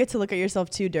 And then you get to look at yourself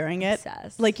too during it.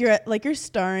 Obsessed. Like you're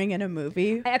starring in a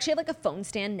movie. I actually have like a phone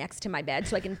stand next to my bed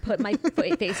so I can put my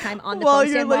FaceTime on the phone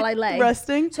stand while I lay.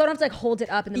 Resting. So I don't have to like hold it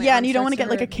up. And then and you don't want to get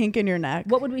like a kink in your neck.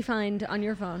 What would we find on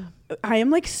your phone? I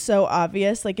am like so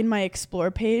obvious. Like in my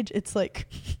explore page, it's like...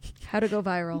 How to go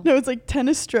viral. No, it's like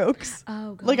tennis strokes.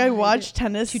 Oh, God. Like I watch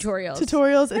tennis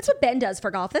tutorials. That's what Ben does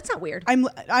for golf. That's not weird.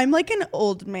 I'm like an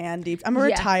old man deep. I'm a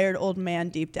retired old man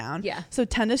deep down. Yeah. So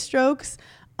tennis strokes,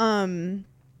 stand-up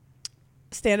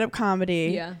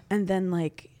comedy, and then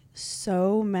like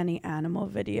so many animal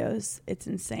videos. It's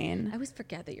insane. I always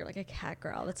forget that you're like a cat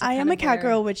girl. That's I am a cat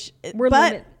girl,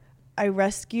 I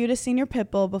rescued a senior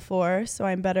pit bull before, so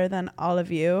I'm better than all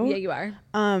of you. Yeah, you are.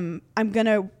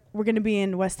 We're going to be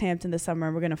in West Hampton this summer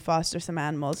and we're going to foster some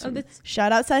animals. Oh,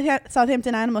 shout out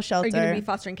Southampton Animal Shelter. Are you going to be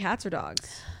fostering cats or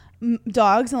dogs?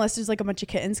 Dogs, unless there's like a bunch of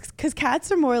kittens. Because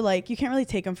cats are more like, you can't really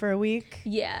take them for a week.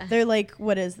 Yeah. They're like,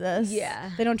 what is this?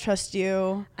 Yeah. They don't trust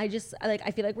you. I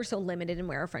feel like we're so limited in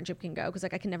where our friendship can go because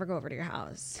like I can never go over to your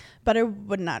house. But I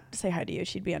would not say hi to you.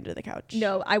 She'd be under the couch.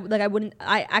 No,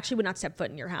 I actually would not step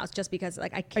foot in your house just because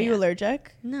like I can't. Are you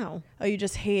allergic? No. Oh, you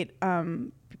just hate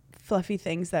fluffy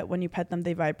things that when you pet them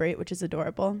they vibrate, which is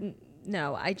adorable.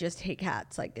 No, I just hate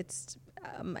cats. Like it's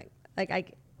Are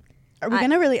we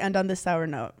gonna really end on this sour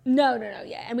note? No.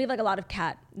 Yeah, and we have like a lot of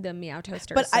the meow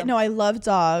toasters. But I love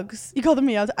dogs. You call them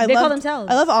meow. They call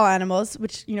themselves. I love all animals,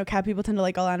 which cat people tend to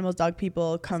like all animals. Dog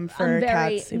people come for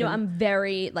cats. No, I'm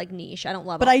very like niche. I don't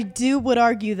love. But I would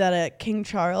argue that a King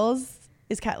Charles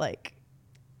is cat-like.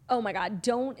 Oh my God,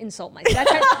 don't insult my son.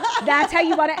 That's how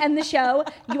you want to end the show?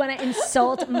 You want to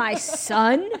insult my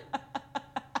son?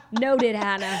 Noted,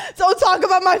 Hannah. Don't talk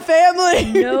about my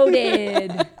family.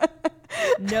 Noted.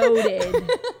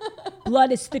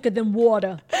 Blood is thicker than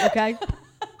water, okay?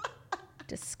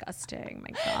 Disgusting,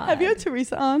 my God. Have you had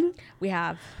Teresa on? We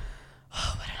have.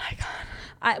 Oh, what an icon.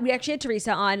 We actually had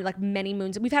Teresa on like many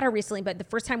moons. We've had her recently, but the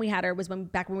first time we had her was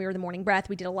back when we were the Morning Breath.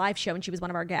 We did a live show and she was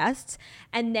one of our guests.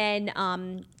 And then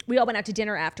we all went out to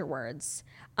dinner afterwards.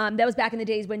 That was back in the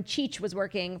days when Cheech was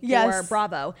working for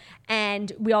Bravo.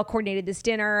 And we all coordinated this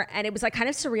dinner. And it was like kind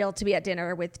of surreal to be at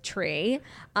dinner with Tree.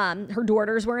 Her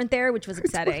daughters weren't there, which was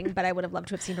upsetting, but I would have loved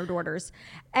to have seen her daughters.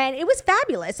 And it was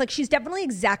fabulous. Like she's definitely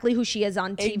exactly who she is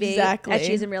on TV as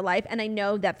she is in real life. And I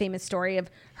know that famous story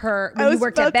of her when you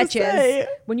worked at Betches.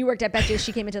 When you worked at Betches,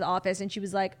 she came into the office and she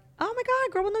was like, oh my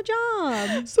God, girl with no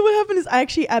job. So what happened is I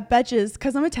actually at Betches,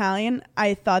 because I'm Italian,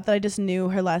 I thought that I just knew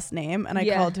her last name and I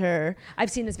called her I've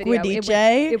seen this video.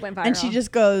 Guidice, it went viral. and she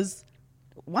just goes,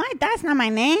 what? That's not my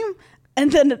name?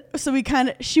 And then so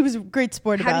she was a great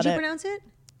sport about it. How did you pronounce it?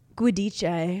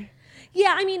 Guidice.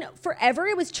 Yeah, I mean, forever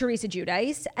it was Teresa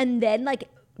Giudice. And then like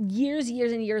years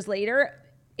and years later,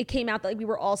 it came out that like we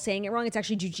were all saying it wrong. It's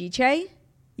actually Giudice.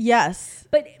 Yes.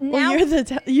 But now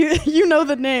you know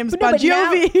the names. But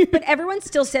Jovi. But everyone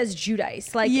still says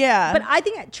Giudice. Like, yeah. But I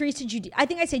think Teresa I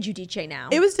think I say Giudice now.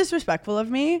 It was disrespectful of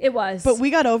me. It was. But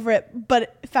we got over it.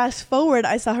 But fast forward,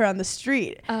 I saw her on the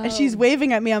street and she's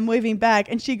waving at me. I'm waving back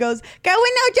and she goes, "Go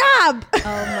win no job." Oh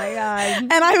my God.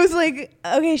 And I was like,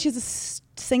 okay, she's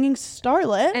a singing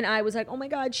starlet. And I was like, oh my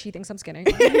God, she thinks I'm skinny.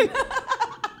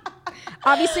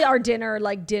 Obviously, our dinner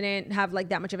didn't have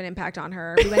that much of an impact on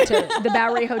her. We went to the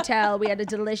Bowery Hotel. We had a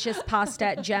delicious pasta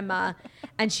at Gemma,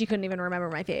 and she couldn't even remember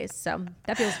my face. So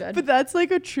that feels good. But that's like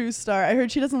a true star. I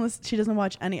heard she doesn't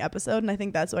watch any episode, and I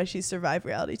think that's why she survived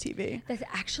reality TV. That's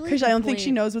actually because I don't think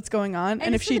she knows what's going on.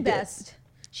 And if she did, best.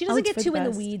 She doesn't get too in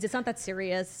the weeds. It's not that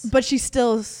serious. But she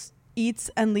still eats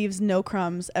and leaves no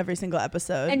crumbs every single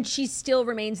episode, and she still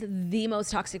remains the most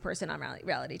toxic person on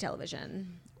reality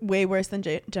television. Way worse than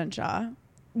Jen Shaw.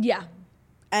 Yeah.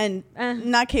 And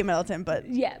not Kate Middleton, but...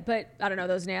 Yeah, but I don't know,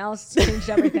 those nails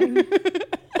changed everything.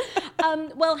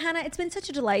 Well, Hannah, it's been such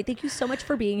a delight. Thank you so much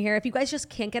for being here. If you guys just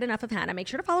can't get enough of Hannah, make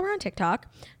sure to follow her on TikTok.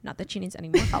 Not that she needs any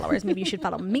more followers. Maybe you should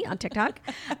follow me on TikTok.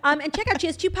 And check out, she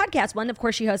has 2 podcasts. One, of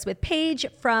course, she hosts with Paige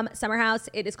from Summer House.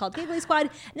 It is called Giggly Squad.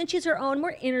 And then she has her own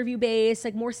more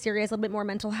interview-based, more serious, a little bit more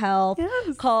mental health,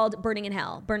 called Burning in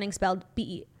Hell. Burning spelled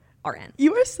BERN.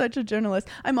 You are such a journalist.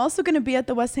 I'm also going to be at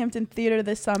the West Hampton Theater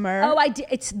this summer. Oh,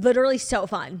 it's literally so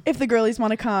fun. If the girlies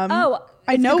want to come. Oh,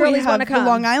 I know we have the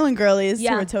Long Island girlies who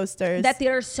are toasters. That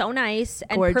theater is so nice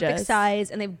and gorgeous. Perfect size,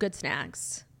 and they have good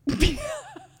snacks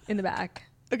in the back.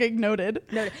 Okay, noted.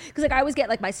 Because I always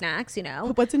get my snacks,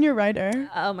 What's in your rider?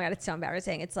 Oh my God, it's so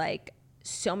embarrassing. It's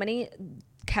so many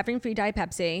caffeine-free Diet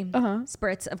Pepsi,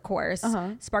 spritz, of course,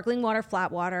 sparkling water,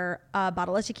 flat water, a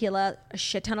bottle of tequila, a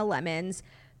shit ton of lemons,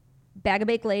 bag of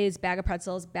baked Lay's, bag of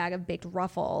pretzels, bag of baked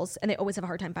Ruffles, and they always have a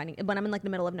hard time finding it. When I'm in the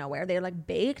middle of nowhere, they're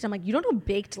baked. I'm like, you don't know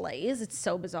baked Lay's? It's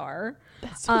so bizarre.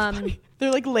 That's so funny.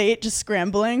 They're late, just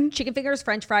scrambling. Chicken fingers,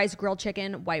 French fries, grilled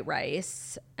chicken, white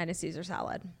rice, and a Caesar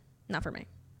salad. Not for me.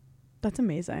 That's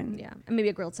amazing. Yeah, and maybe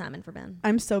a grilled salmon for Ben.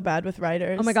 I'm so bad with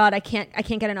riders. Oh my God, I can't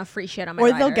get enough free shit on my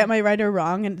rider. Or they'll get my rider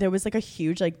wrong, and there was a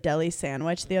huge deli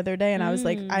sandwich the other day, and I was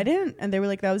like, I didn't, and they were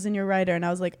like, that was in your rider, and I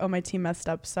was like, oh, my team messed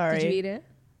up. Sorry. Did you eat it?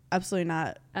 Absolutely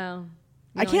not. Oh.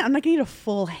 I can't. I'm not gonna eat a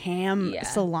full ham,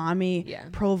 salami,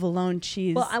 provolone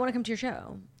cheese. Well, I want to come to your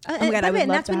show. Oh my God, I would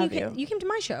love to have you. You came to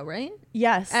my show, right?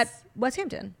 Yes. At West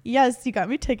Hampton. Yes, you got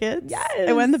me tickets. Yes.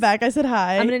 I went in the back. I said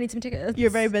hi. I'm gonna need some tickets. You're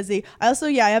very busy. I also,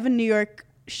 I have a New York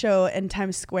show in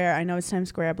Times Square. I know it's Times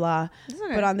Square, blah.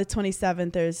 Okay. But on the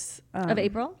 27th, there's of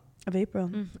April.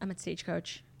 I'm at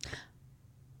Stagecoach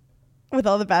with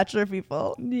all the Bachelor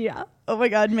people. Yeah. Oh my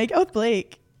God, make out with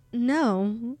Blake.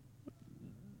 No.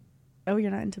 Oh,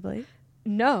 you're not into Blake?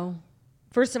 No.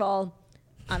 First of all,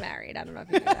 I'm married. I don't know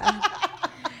if you knew that.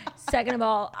 Second of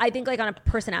all, I think on a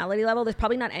personality level, there's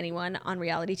probably not anyone on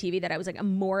reality TV that I was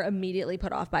more immediately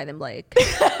put off by than Blake.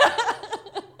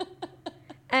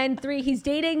 And 3, he's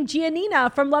dating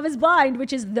Giannina from Love is Blind,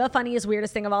 which is the funniest,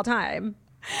 weirdest thing of all time.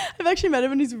 I've actually met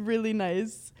him and he's really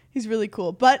nice. He's really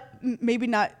cool, but maybe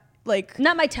not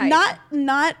not my type.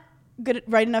 Not good,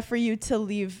 right enough for you to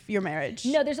leave your marriage.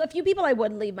 No, there's a few people I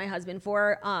would leave my husband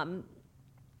for, and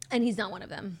he's not one of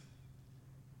them.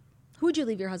 Who would you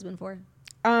leave your husband for?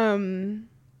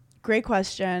 Great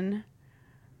question.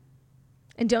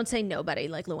 And don't say nobody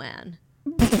like Luann.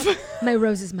 My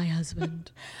Rose is my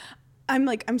husband.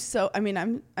 I'm so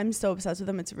obsessed with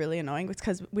him. It's really annoying. It's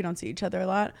because we don't see each other a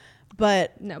lot.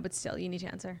 But no, but still, you need to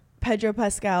answer. Pedro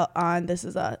Pascal on This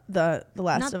Is the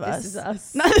Last of Us. This Is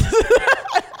Us.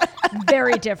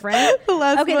 Very different.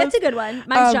 Okay, that's a good one.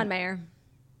 Mine's John Mayer.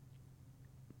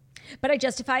 But I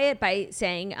justify it by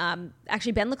saying,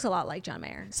 actually, Ben looks a lot like John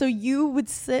Mayer. So you would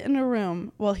sit in a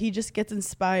room while he just gets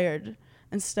inspired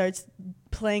and starts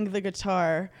playing the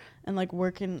guitar and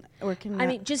working. I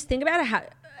mean, just think about how.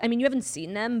 I mean, you haven't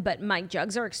seen them, but Mike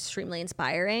Jugs are extremely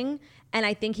inspiring, and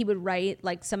I think he would write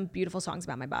some beautiful songs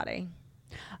about my body.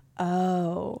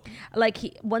 Oh,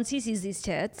 once he sees these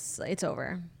tits, it's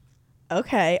over.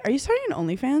 Okay, are you starting an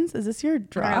OnlyFans? Is this your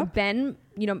drop? Ben,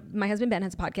 my husband Ben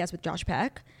has a podcast with Josh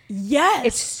Peck.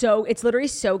 Yes, it's literally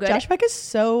so good. Josh Peck is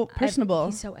so personable.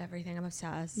 He's so everything. I'm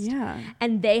obsessed. Yeah,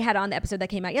 and they had on the episode that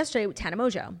came out yesterday with Tana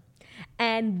Mojo.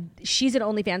 And she's an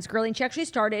OnlyFans girl, and she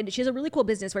has a really cool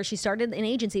business where she started an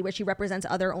agency where she represents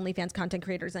other OnlyFans content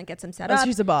creators and gets them set up.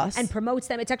 She's a boss. And promotes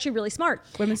them. It's actually really smart.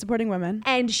 Women supporting women.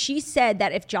 And she said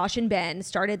that if Josh and Ben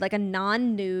started a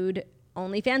non-nude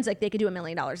OnlyFans, they could do $1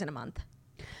 million in a month.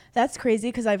 That's crazy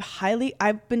because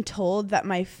I've been told that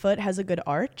my foot has a good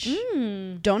arch.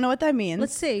 Don't know what that means.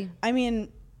 Let's see. I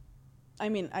mean, I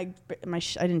mean, I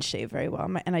didn't shave very well,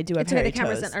 and I do have It's okay. hairy The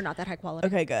cameras toes. are not that high quality.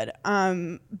 Okay, good.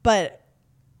 But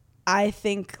I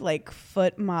think like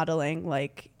foot modeling,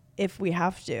 like if we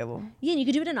have to, Yeah, and you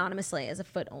could do it anonymously as a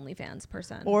foot OnlyFans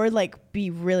person, or like be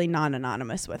really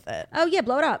non-anonymous with it. oh yeah,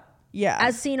 blow it up. Yeah,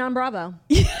 As seen on Bravo.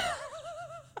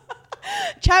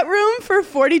 chat room for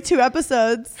 42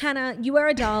 episodes. Hannah, you are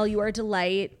a doll. You are a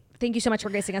delight. Thank you so much for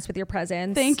gracing us with your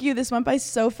presence. Thank you. This went by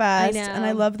so fast. I know. And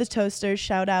I love the toasters.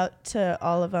 Shout out to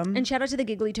all of them. And shout out to the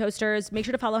Giggly Toasters. Make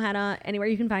sure to follow Hannah anywhere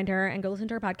you can find her and go listen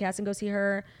to her podcast and go see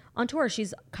her on tour.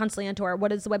 She's constantly on tour.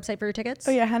 What is the website for your tickets?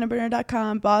 Oh yeah,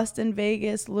 HannahBerner.com, Boston,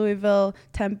 Vegas, Louisville,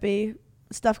 Tempe.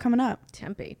 Stuff coming up.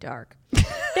 Tempe, dark.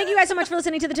 Thank you guys so much for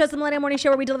listening to the Toast of the Millennial Morning Show,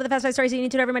 where we deliver the fast 5 stories you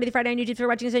need to know every Monday through Friday on YouTube. If you're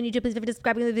watching us on YouTube, please feel free to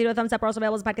subscribe, give the video a thumbs up. We're also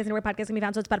available as a podcast anywhere podcasts can be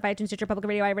found. So Spotify, iTunes, Stitcher, Public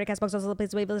Radio, iRadio, Castbox, also the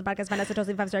place where you listen to podcasts. Find us at Toast,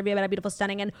 5-star review about how beautiful,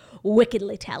 stunning, and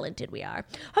wickedly talented we are.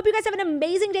 Hope you guys have an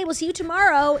amazing day. We'll see you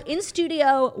tomorrow in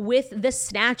studio with the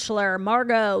Snatchler.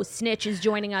 Margot Snitch is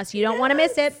joining us. You don't want to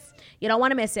miss it. You don't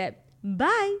want to miss it.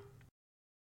 Bye.